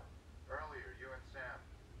 What? Earlier, you and Sam,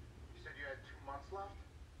 you said you had 2 months left?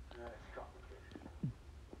 Yeah, it's complicated.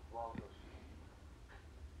 Well, those...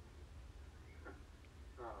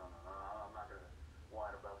 No, I'm not gonna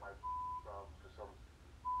whine about my problems to some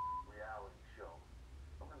reality show.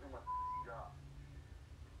 I'm gonna do my job.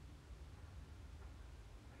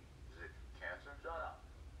 Is it cancer? Shut up.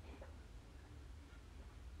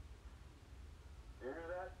 You're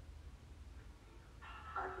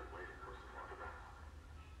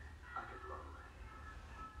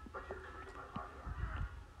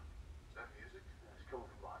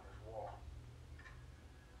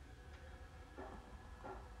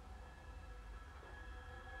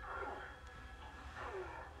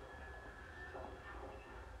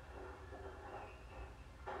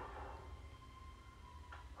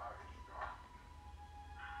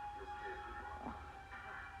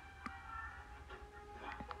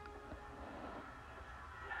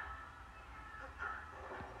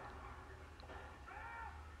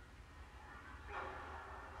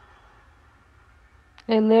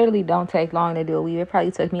It literally don't take long to do a weave. It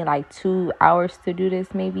probably took me like 2 hours to do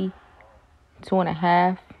this, maybe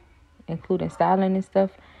 2.5, including styling and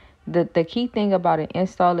stuff. The key thing about an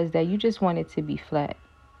install is that you just want it to be flat.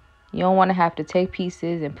 You don't want to have to take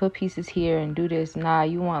pieces and put pieces here and do this. Nah,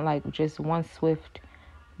 you want like just one swift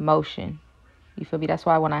motion. You feel me? That's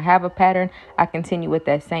why when I have a pattern, I continue with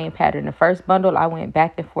that same pattern. The first bundle, I went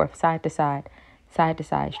back and forth, side to side,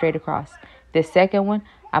 straight across. The second one,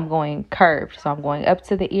 I'm going curved. So I'm going up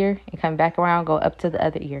to the ear and coming back around, go up to the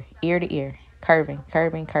other ear to ear, curving,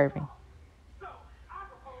 curving, curving.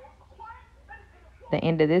 The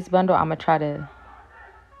end of this bundle, I'm going to try to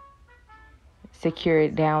secure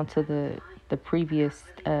it down to the previous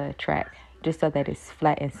track, just so that it's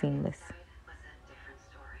flat and seamless.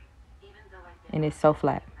 And it's so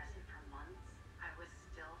flat.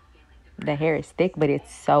 The hair is thick, but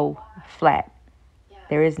it's so flat.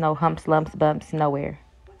 There is no humps, lumps, bumps, nowhere.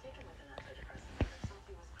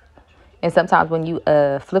 And sometimes when you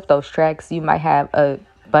flip those tracks, you might have a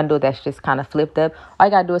bundle that's just kind of flipped up. All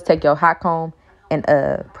you gotta do is take your hot comb and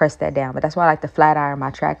press that down. But that's why I like to flat iron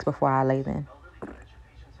my tracks before I lay them.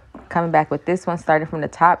 Coming back with this one, starting from the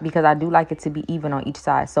top, because I do like it to be even on each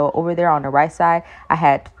side. So over there on the right side, I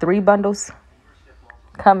had 3 bundles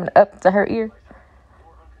coming up to her ear.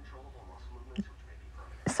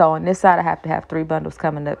 So on this side, I have to have 3 bundles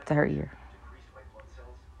coming up to her ear.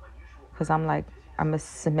 Because I'm a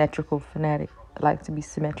symmetrical fanatic. I like to be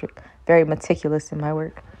symmetric. Very meticulous in my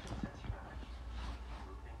work.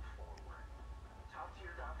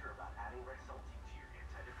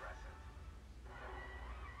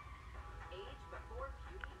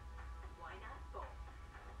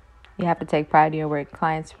 You have to take pride in your work.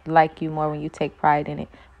 Clients like you more when you take pride in it,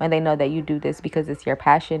 when they know that you do this because it's your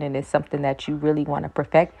passion and it's something that you really want to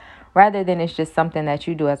perfect, rather than it's just something that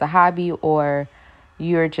you do as a hobby or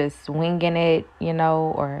you're just winging it,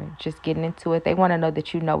 or just getting into it. They want to know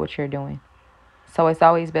that you know what you're doing. So it's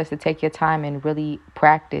always best to take your time and really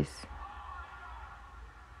practice.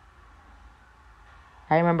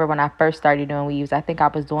 I remember when I first started doing weaves, I think I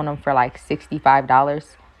was doing them for like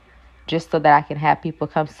 $65, just so that I can have people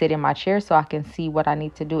come sit in my chair so I can see what I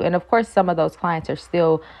need to do. And of course, some of those clients are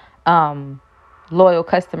still loyal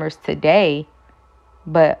customers today,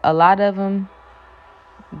 but a lot of them,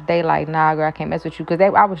 they like, nah, girl, I can't mess with you, because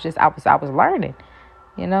I was learning,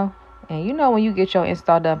 And when you get your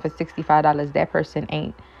install done for $65, that person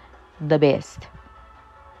ain't the best,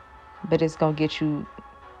 but it's gonna get you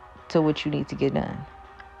to what you need to get done.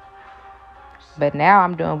 But now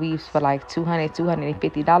I'm doing weaves for like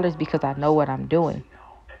 $250 because I know what I'm doing.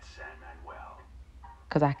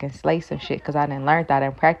 Because I can slay some shit. Because I didn't learn that. I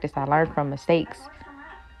didn't practice. I learned from mistakes.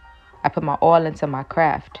 I put my all into my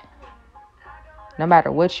craft. No matter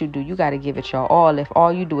what you do, you got to give it your all. If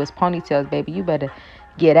all you do is ponytails, baby, you better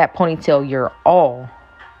get that ponytail your all.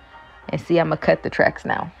 And see, I'm going to cut the tracks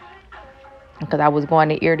now. Because I was going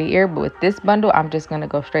to ear, but with this bundle, I'm just going to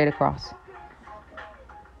go straight across.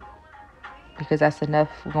 Because that's enough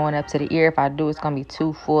going up to the ear. If I do, it's going to be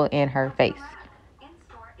too full in her face.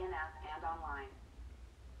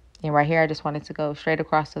 And right here, I just wanted to go straight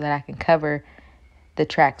across so that I can cover the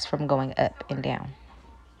tracks from going up and down.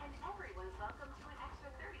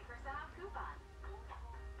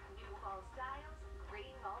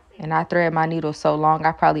 And I thread my needles so long,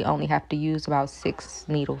 I probably only have to use about 6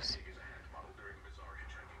 needles.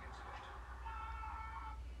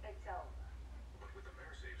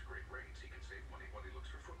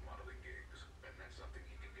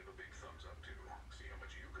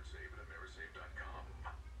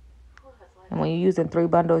 And when you're using 3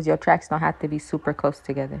 bundles, your tracks don't have to be super close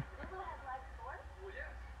together.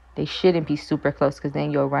 They shouldn't be super close because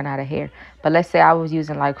then you'll run out of hair. But let's say I was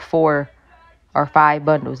using like 4 or 5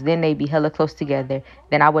 bundles. Then they'd be hella close together.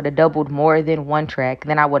 Then I would have doubled more than one track.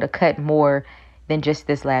 Then I would have cut more than just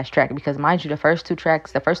this last track. Because mind you, the first 2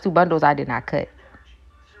 bundles, I did not cut.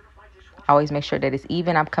 I always make sure that it's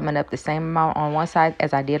even. I'm coming up the same amount on one side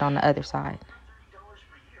as I did on the other side.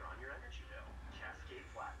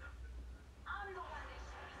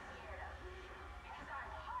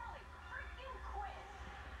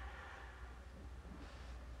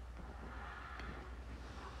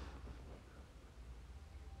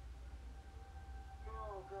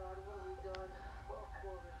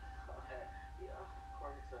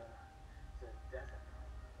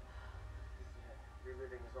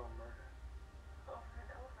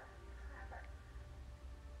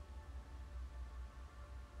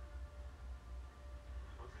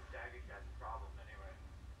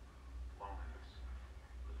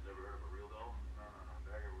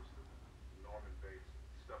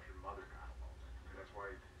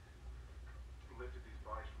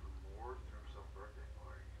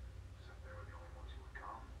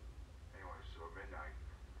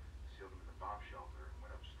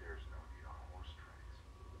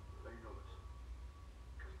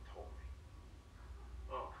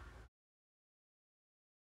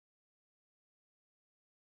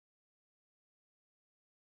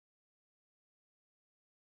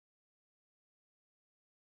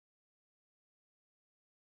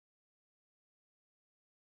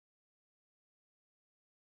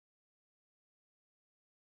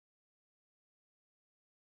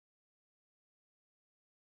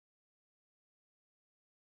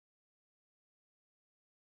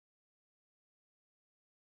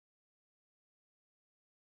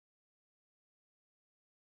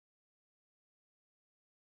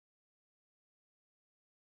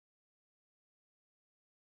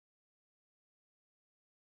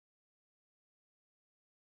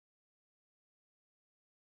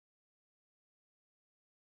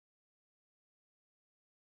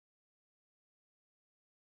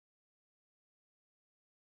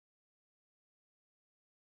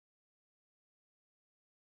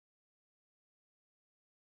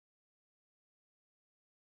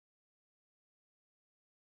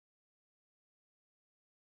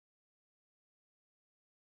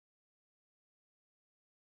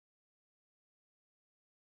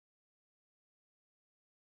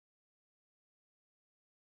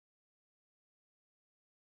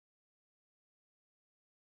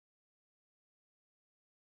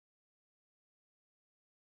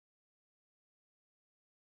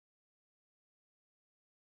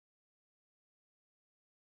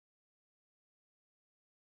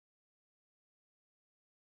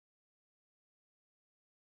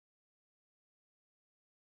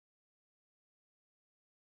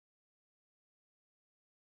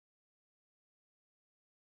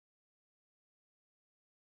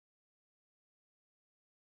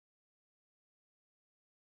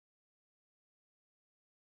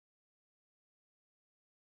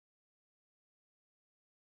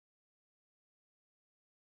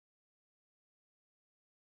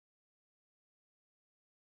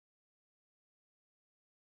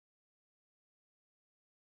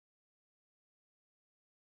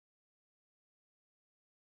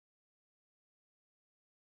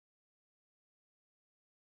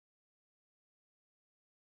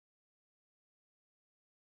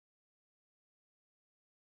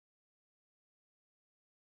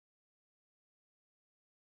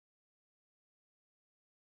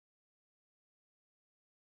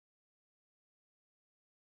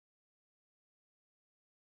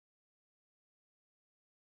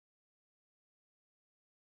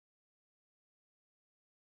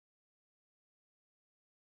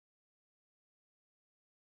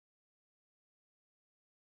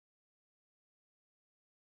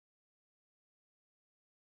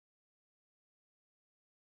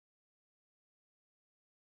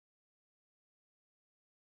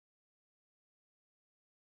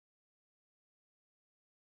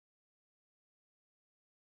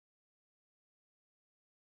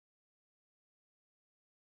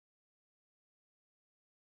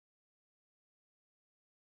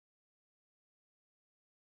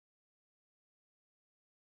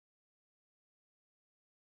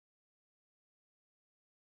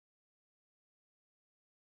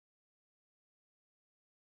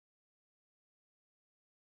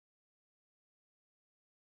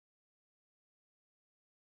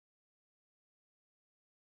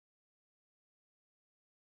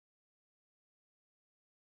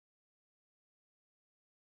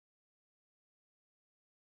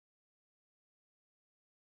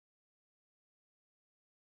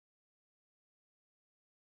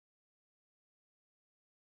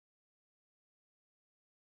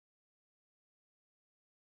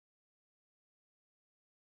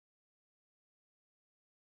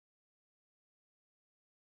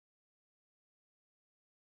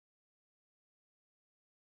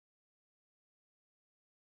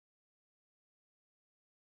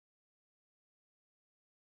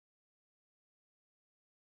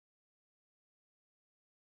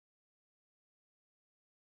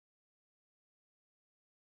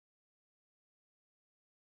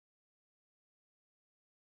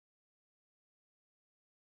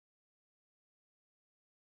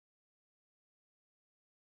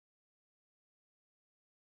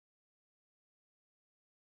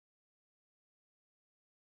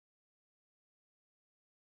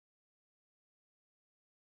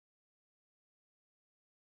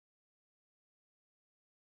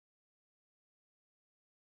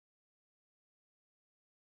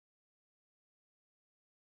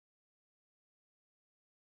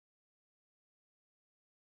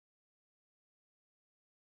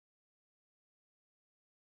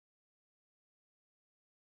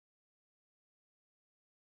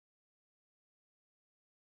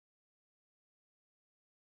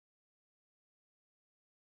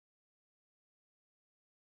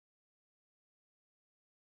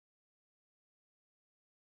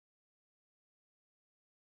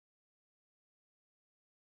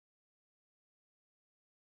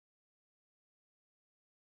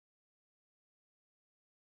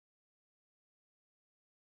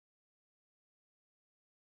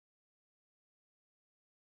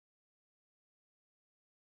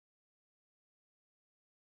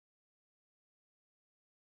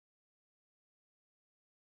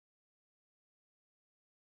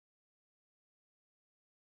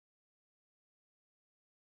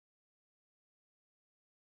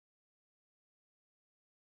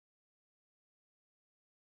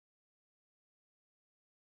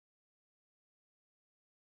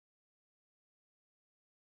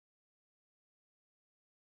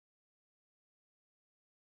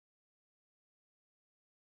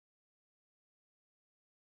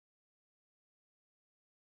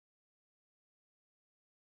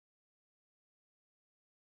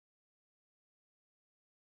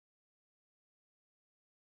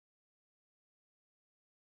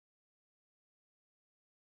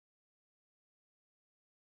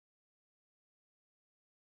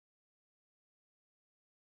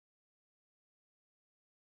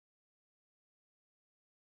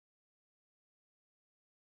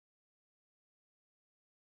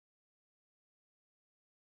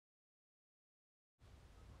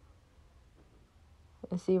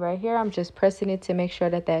 And see right here, I'm just pressing it to make sure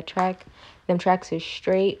that them tracks is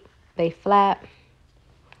straight. They flat.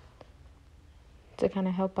 To kind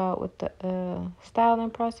of help out with the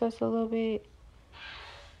styling process a little bit.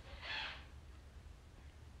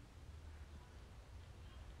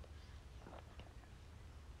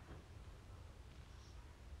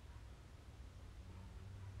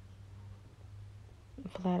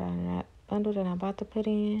 Flat on that bundle that I'm about to put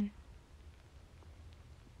in.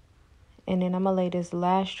 And then I'm going to lay this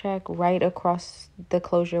last track right across the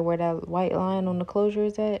closure where that white line on the closure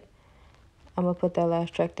is at. I'm going to put that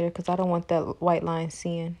last track there because I don't want that white line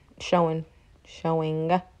showing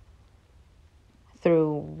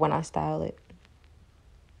through when I style it.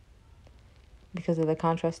 Because of the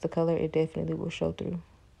contrast of color, it definitely will show through.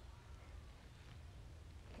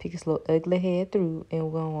 Pick this little ugly head through,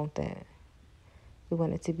 and we don't want that. We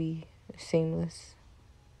want it to be seamless.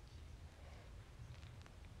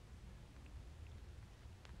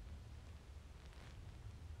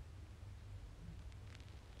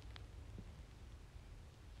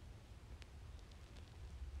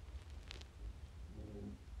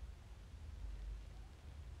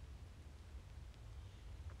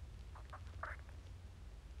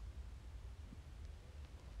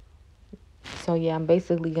 So yeah, I'm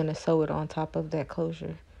basically going to sew it on top of that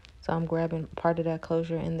closure. So I'm grabbing part of that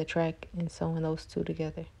closure in the track and sewing those two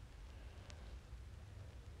together.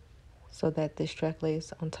 So that this track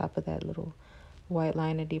lays on top of that little white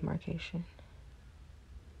line of demarcation.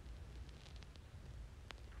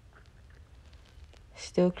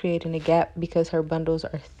 Still creating a gap because her bundles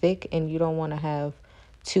are thick and you don't want to have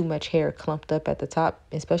too much hair clumped up at the top,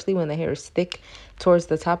 especially when the hair is thick towards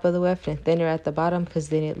the top of the weft and thinner at the bottom, because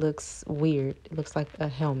then it looks weird. It looks like a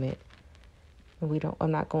helmet. And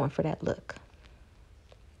I'm not going for that look.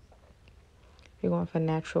 You're going for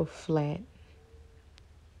natural flat.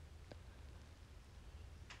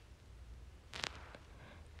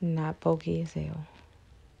 Not bulky as hell.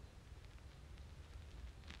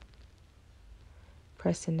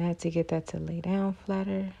 Pressing that to get that to lay down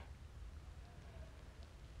flatter.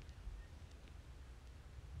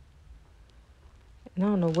 And I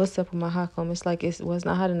don't know what's up with my hot comb. It's like it was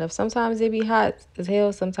not hot enough. Sometimes it be hot as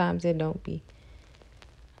hell. Sometimes it don't be.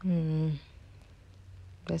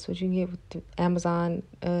 That's what you get with the Amazon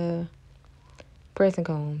pressing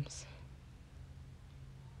combs.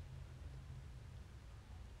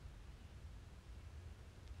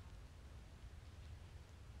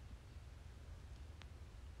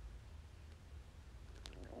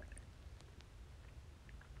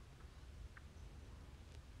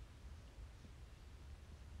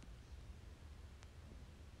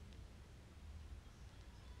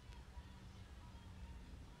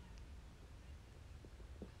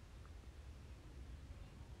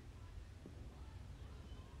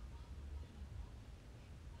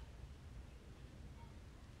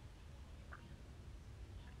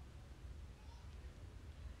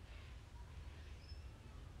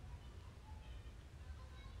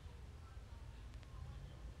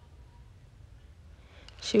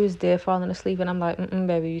 She was dead falling asleep, and I'm like,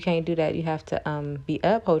 baby, you can't do that. You have to be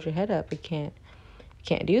up, hold your head up. You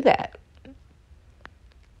can't do that. I'm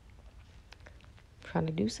trying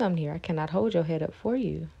to do something here. I cannot hold your head up for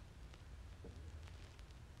you.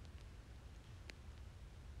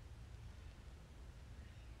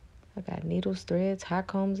 I got needles, threads, hot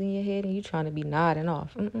combs in your head, and you trying to be nodding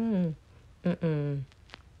off.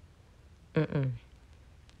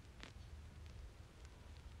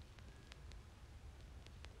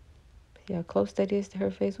 See how close that is to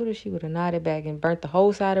her face? What if she would have nodded back and burnt the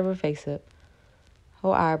whole side of her face up?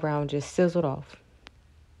 Whole eyebrow just sizzled off.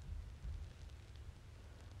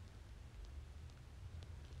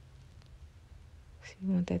 So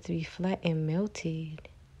you want that to be flat and melted.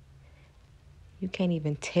 You can't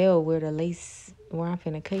even tell where I'm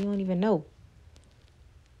finna cut. You don't even know.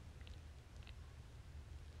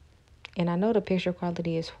 And I know the picture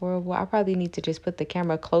quality is horrible. I probably need to just put the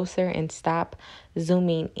camera closer and stop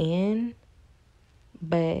zooming in.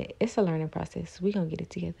 But it's a learning process. We're going to get it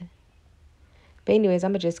together. But anyways,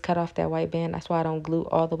 I'm going to just cut off that white band. That's why I don't glue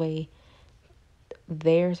all the way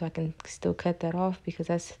there, so I can still cut that off because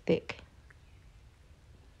that's thick.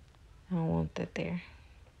 I don't want that there.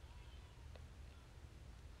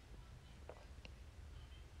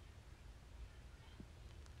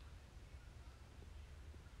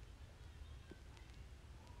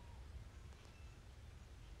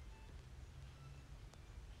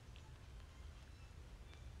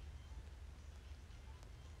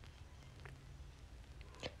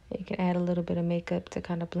 You can add a little bit of makeup to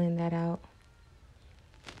kind of blend that out.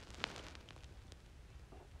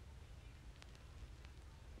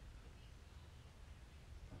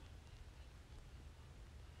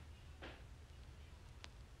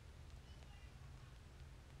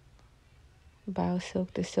 Bio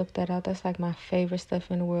silk to silk that out. That's like my favorite stuff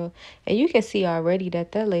in the world. And you can see already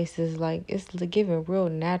that that lace is like, it's giving real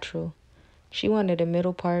natural. She wanted the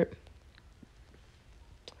middle part.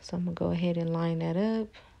 So I'm going to go ahead and line that up.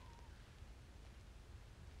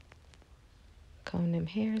 Comb them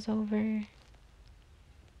hairs over.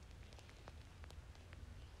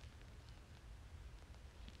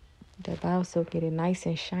 The bio silk get it nice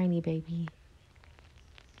and shiny, baby.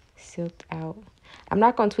 Silked out. I'm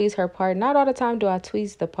not going to tweeze her part. Not all the time do I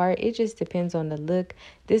tweeze the part. It just depends on the look.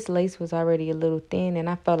 This lace was already a little thin, and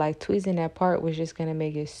I felt like tweezing that part was just going to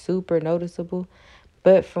make it super noticeable.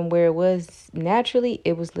 But from where it was naturally,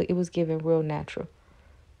 it was giving real natural.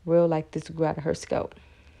 Real like this grew out of her scalp.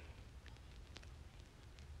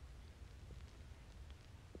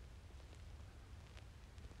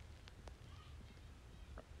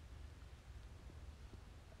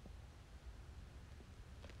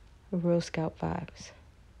 Real scalp vibes.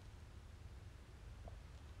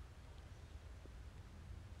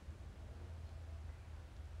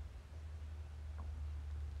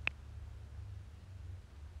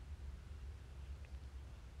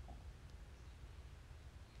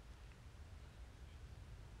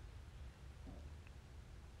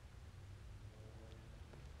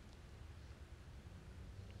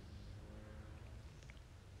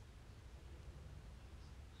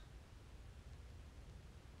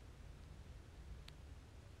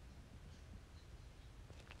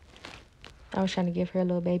 I was trying to give her a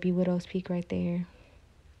little baby widow's peak right there.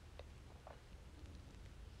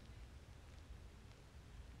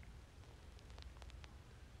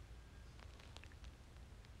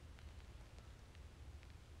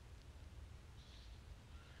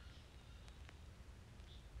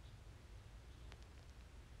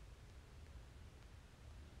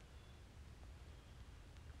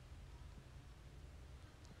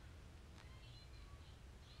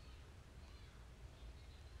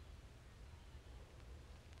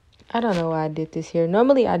 I don't know why I did this here.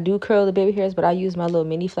 Normally I do curl the baby hairs, but I use my little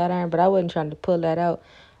mini flat iron, but I wasn't trying to pull that out.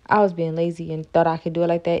 I was being lazy and thought I could do it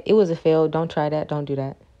like that. It was a fail. Don't try that. Don't do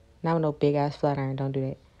that. Now no big ass flat iron. Don't do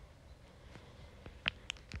that.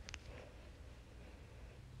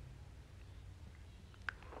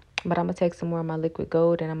 But I'm going to take some more of my liquid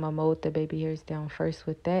gold and I'm going to mold the baby hairs down first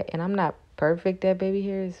with that. And I'm not perfect at baby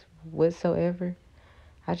hairs whatsoever.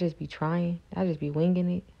 I just be trying. I just be winging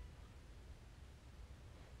it.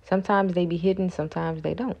 Sometimes they be hidden. Sometimes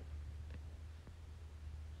they don't.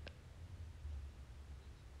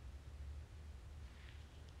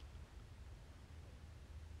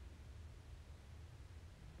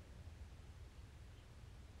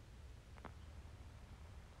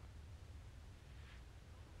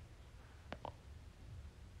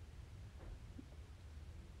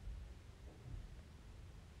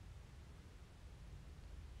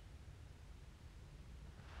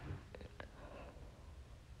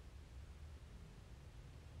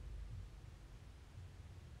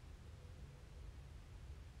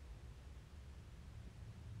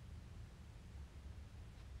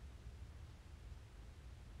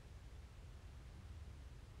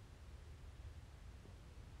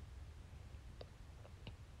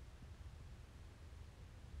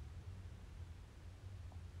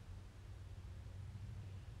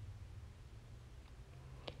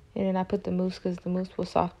 And then I put the mousse because the mousse will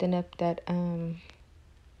soften up that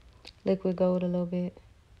liquid gold a little bit.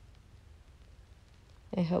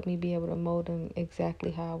 And help me be able to mold them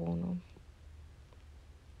exactly how I want them.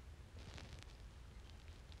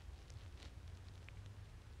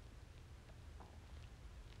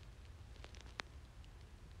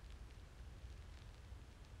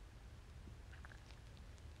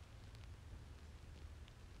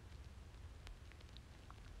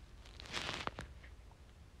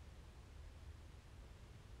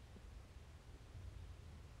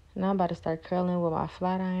 Now I'm about to start curling with my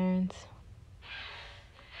flat irons.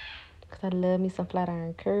 Because I love me some flat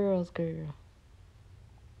iron curls, girl.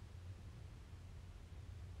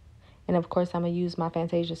 And of course, I'm going to use my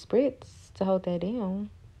Fantasia Spritz to hold that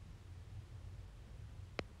down.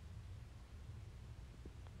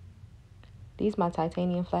 These my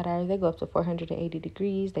titanium flat irons. They go up to 480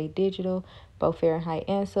 degrees. They digital, both Fahrenheit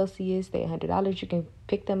and Celsius. They $100. You can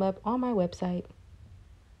pick them up on my website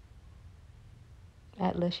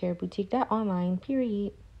at lushhairboutique.online,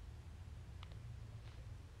 period.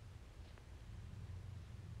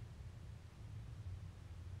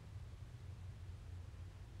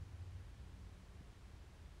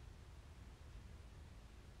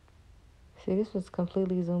 See, this was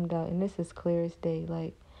completely zoomed out, and this is clear as day.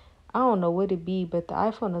 Like, I don't know what it be, but the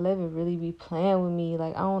iPhone 11 really be playing with me.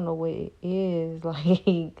 Like, I don't know what it is.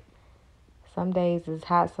 Like, Some days it's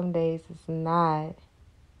hot, some days it's not.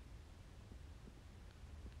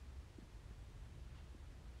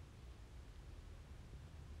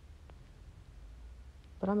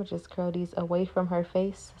 But I'm going to just curl these away from her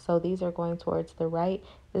face. So these are going towards the right.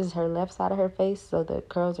 This is her left side of her face. So the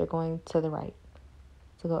curls are going to the right,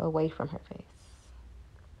 to go away from her face.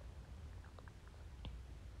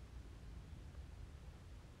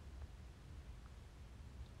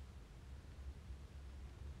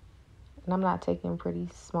 And I'm not taking pretty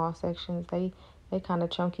small sections. They kind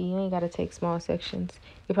of chunky. You ain't got to take small sections.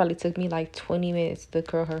 It probably took me like 20 minutes to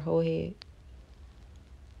curl her whole head.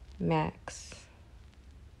 Max.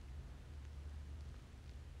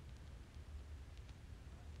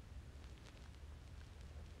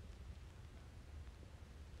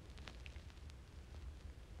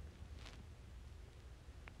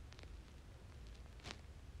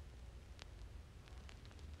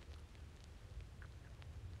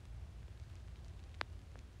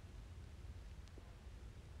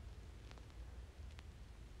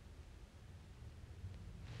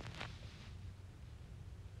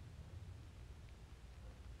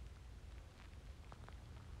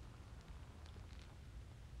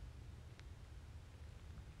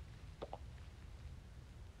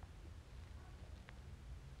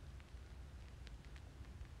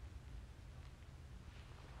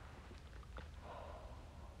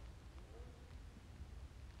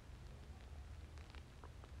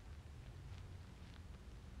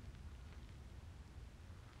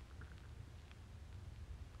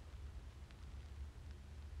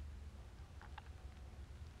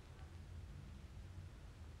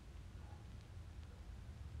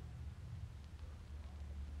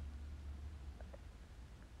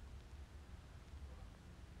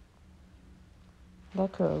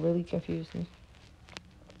 That curl really confused me.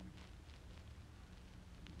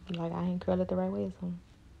 Like I ain't curled it the right way or something.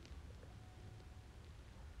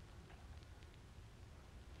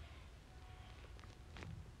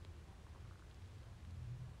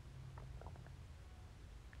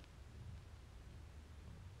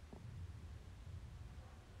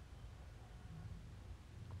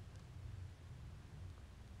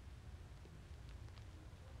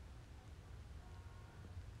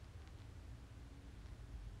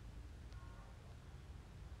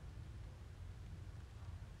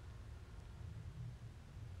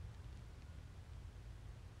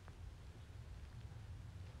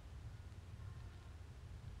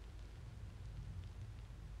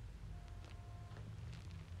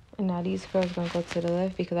 And now these curls gonna go to the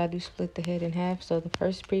left because I do split the head in half. So the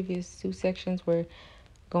first previous two sections were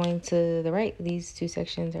going to the right. These two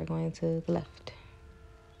sections are going to the left.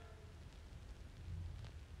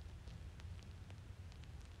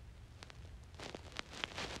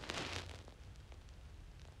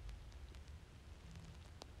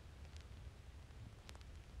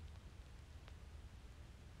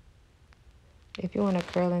 If you want a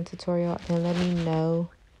curling tutorial, then let me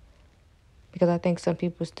know. Because I think some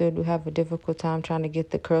people still do have a difficult time trying to get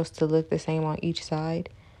the curls to look the same on each side.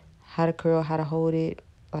 How to curl, how to hold it,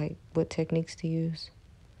 like what techniques to use.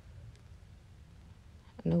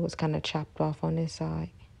 I know it's kind of chopped off on this side.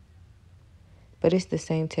 But it's the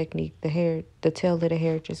same technique. The tail of the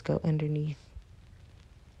hair just go underneath.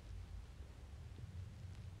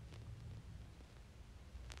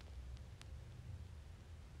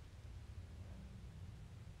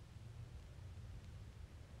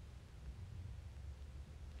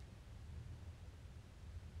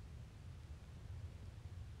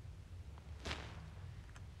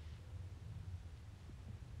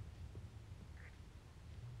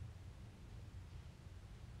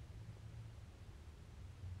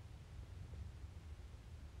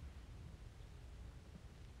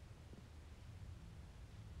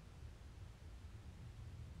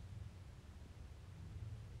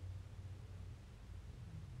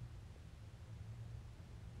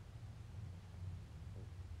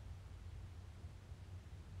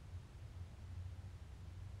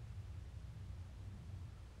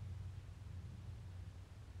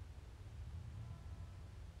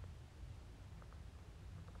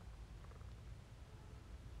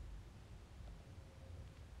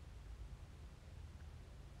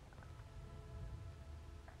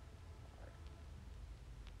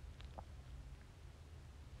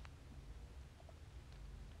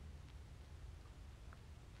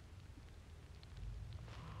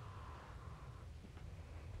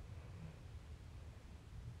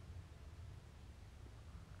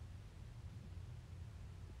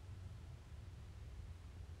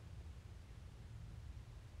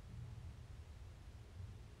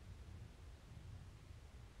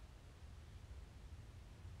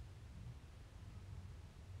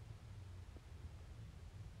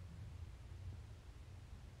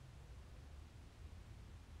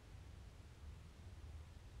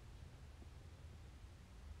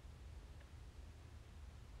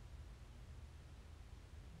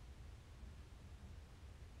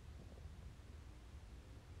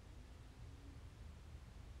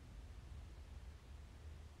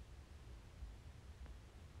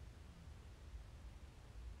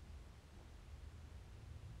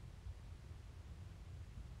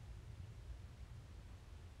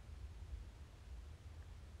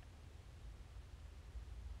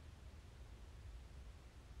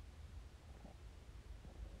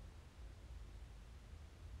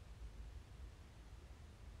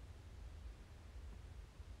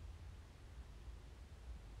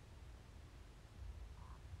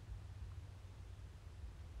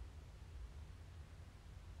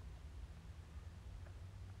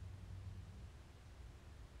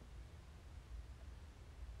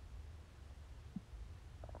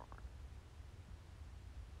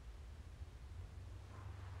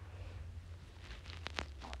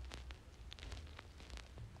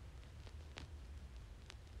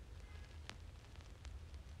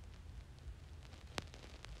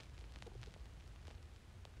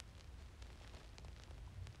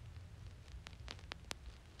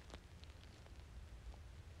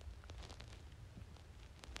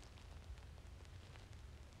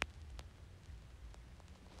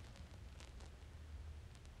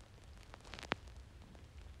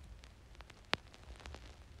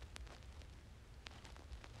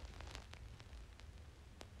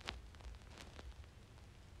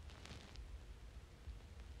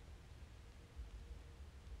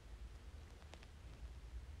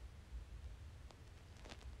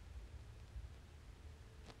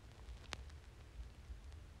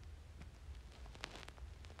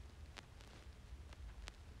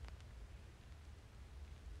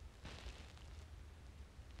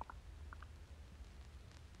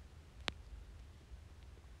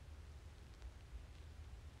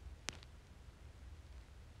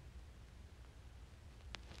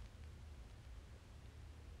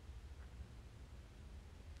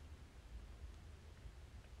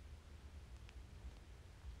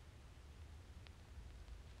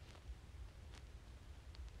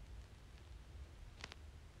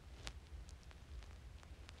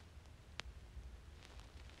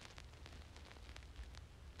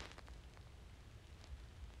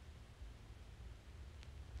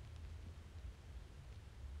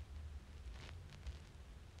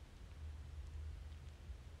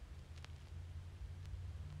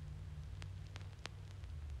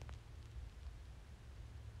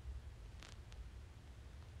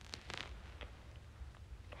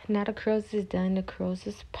 Now the curls is done. The curls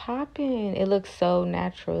is popping. It looks so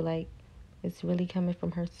natural. Like, it's really coming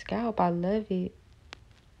from her scalp. I love it.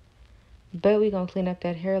 But we're going to clean up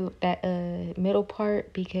that hair, that middle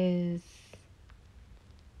part, because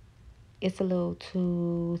it's a little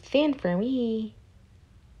too thin for me.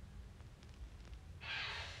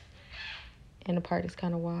 And the part is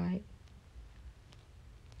kind of wide.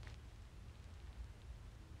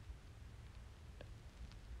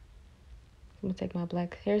 I'm going to take my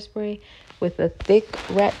black hairspray with a thick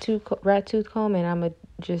rat tooth comb, and I'm going to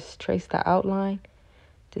just trace the outline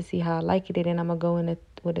to see how I like it. And then I'm going to go in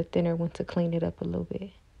with a thinner one to clean it up a little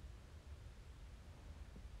bit.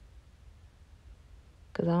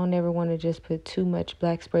 Because I don't ever want to just put too much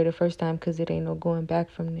black spray the first time, because it ain't no going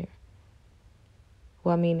back from there.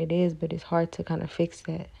 Well, I mean, it is, but it's hard to kind of fix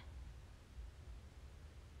that.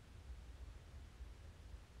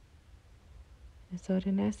 And so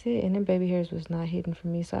then that's it. And then baby hairs was not hidden for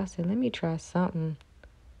me. So I said, let me try something.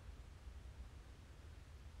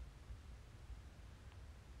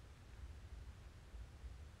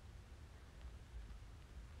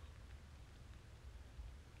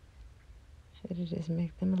 It'll just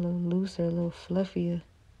make them a little looser, a little fluffier.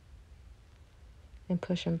 And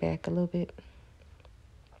push them back a little bit.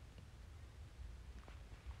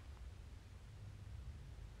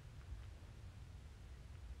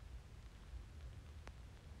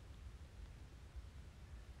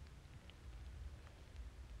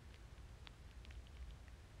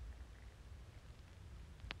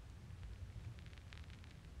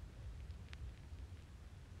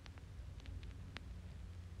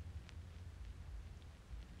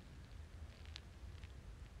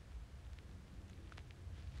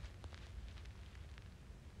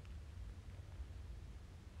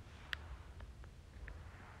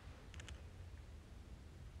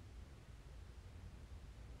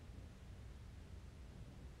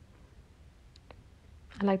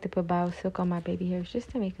 I like to put BioSilk on my baby hairs just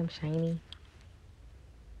to make them shiny.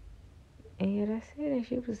 And yeah, that's it. And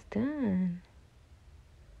she was done.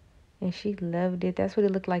 And she loved it. That's what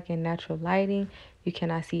it looked like in natural lighting. You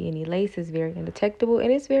cannot see any lace. It's very undetectable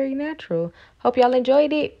and it's very natural. Hope y'all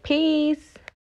enjoyed it. Peace.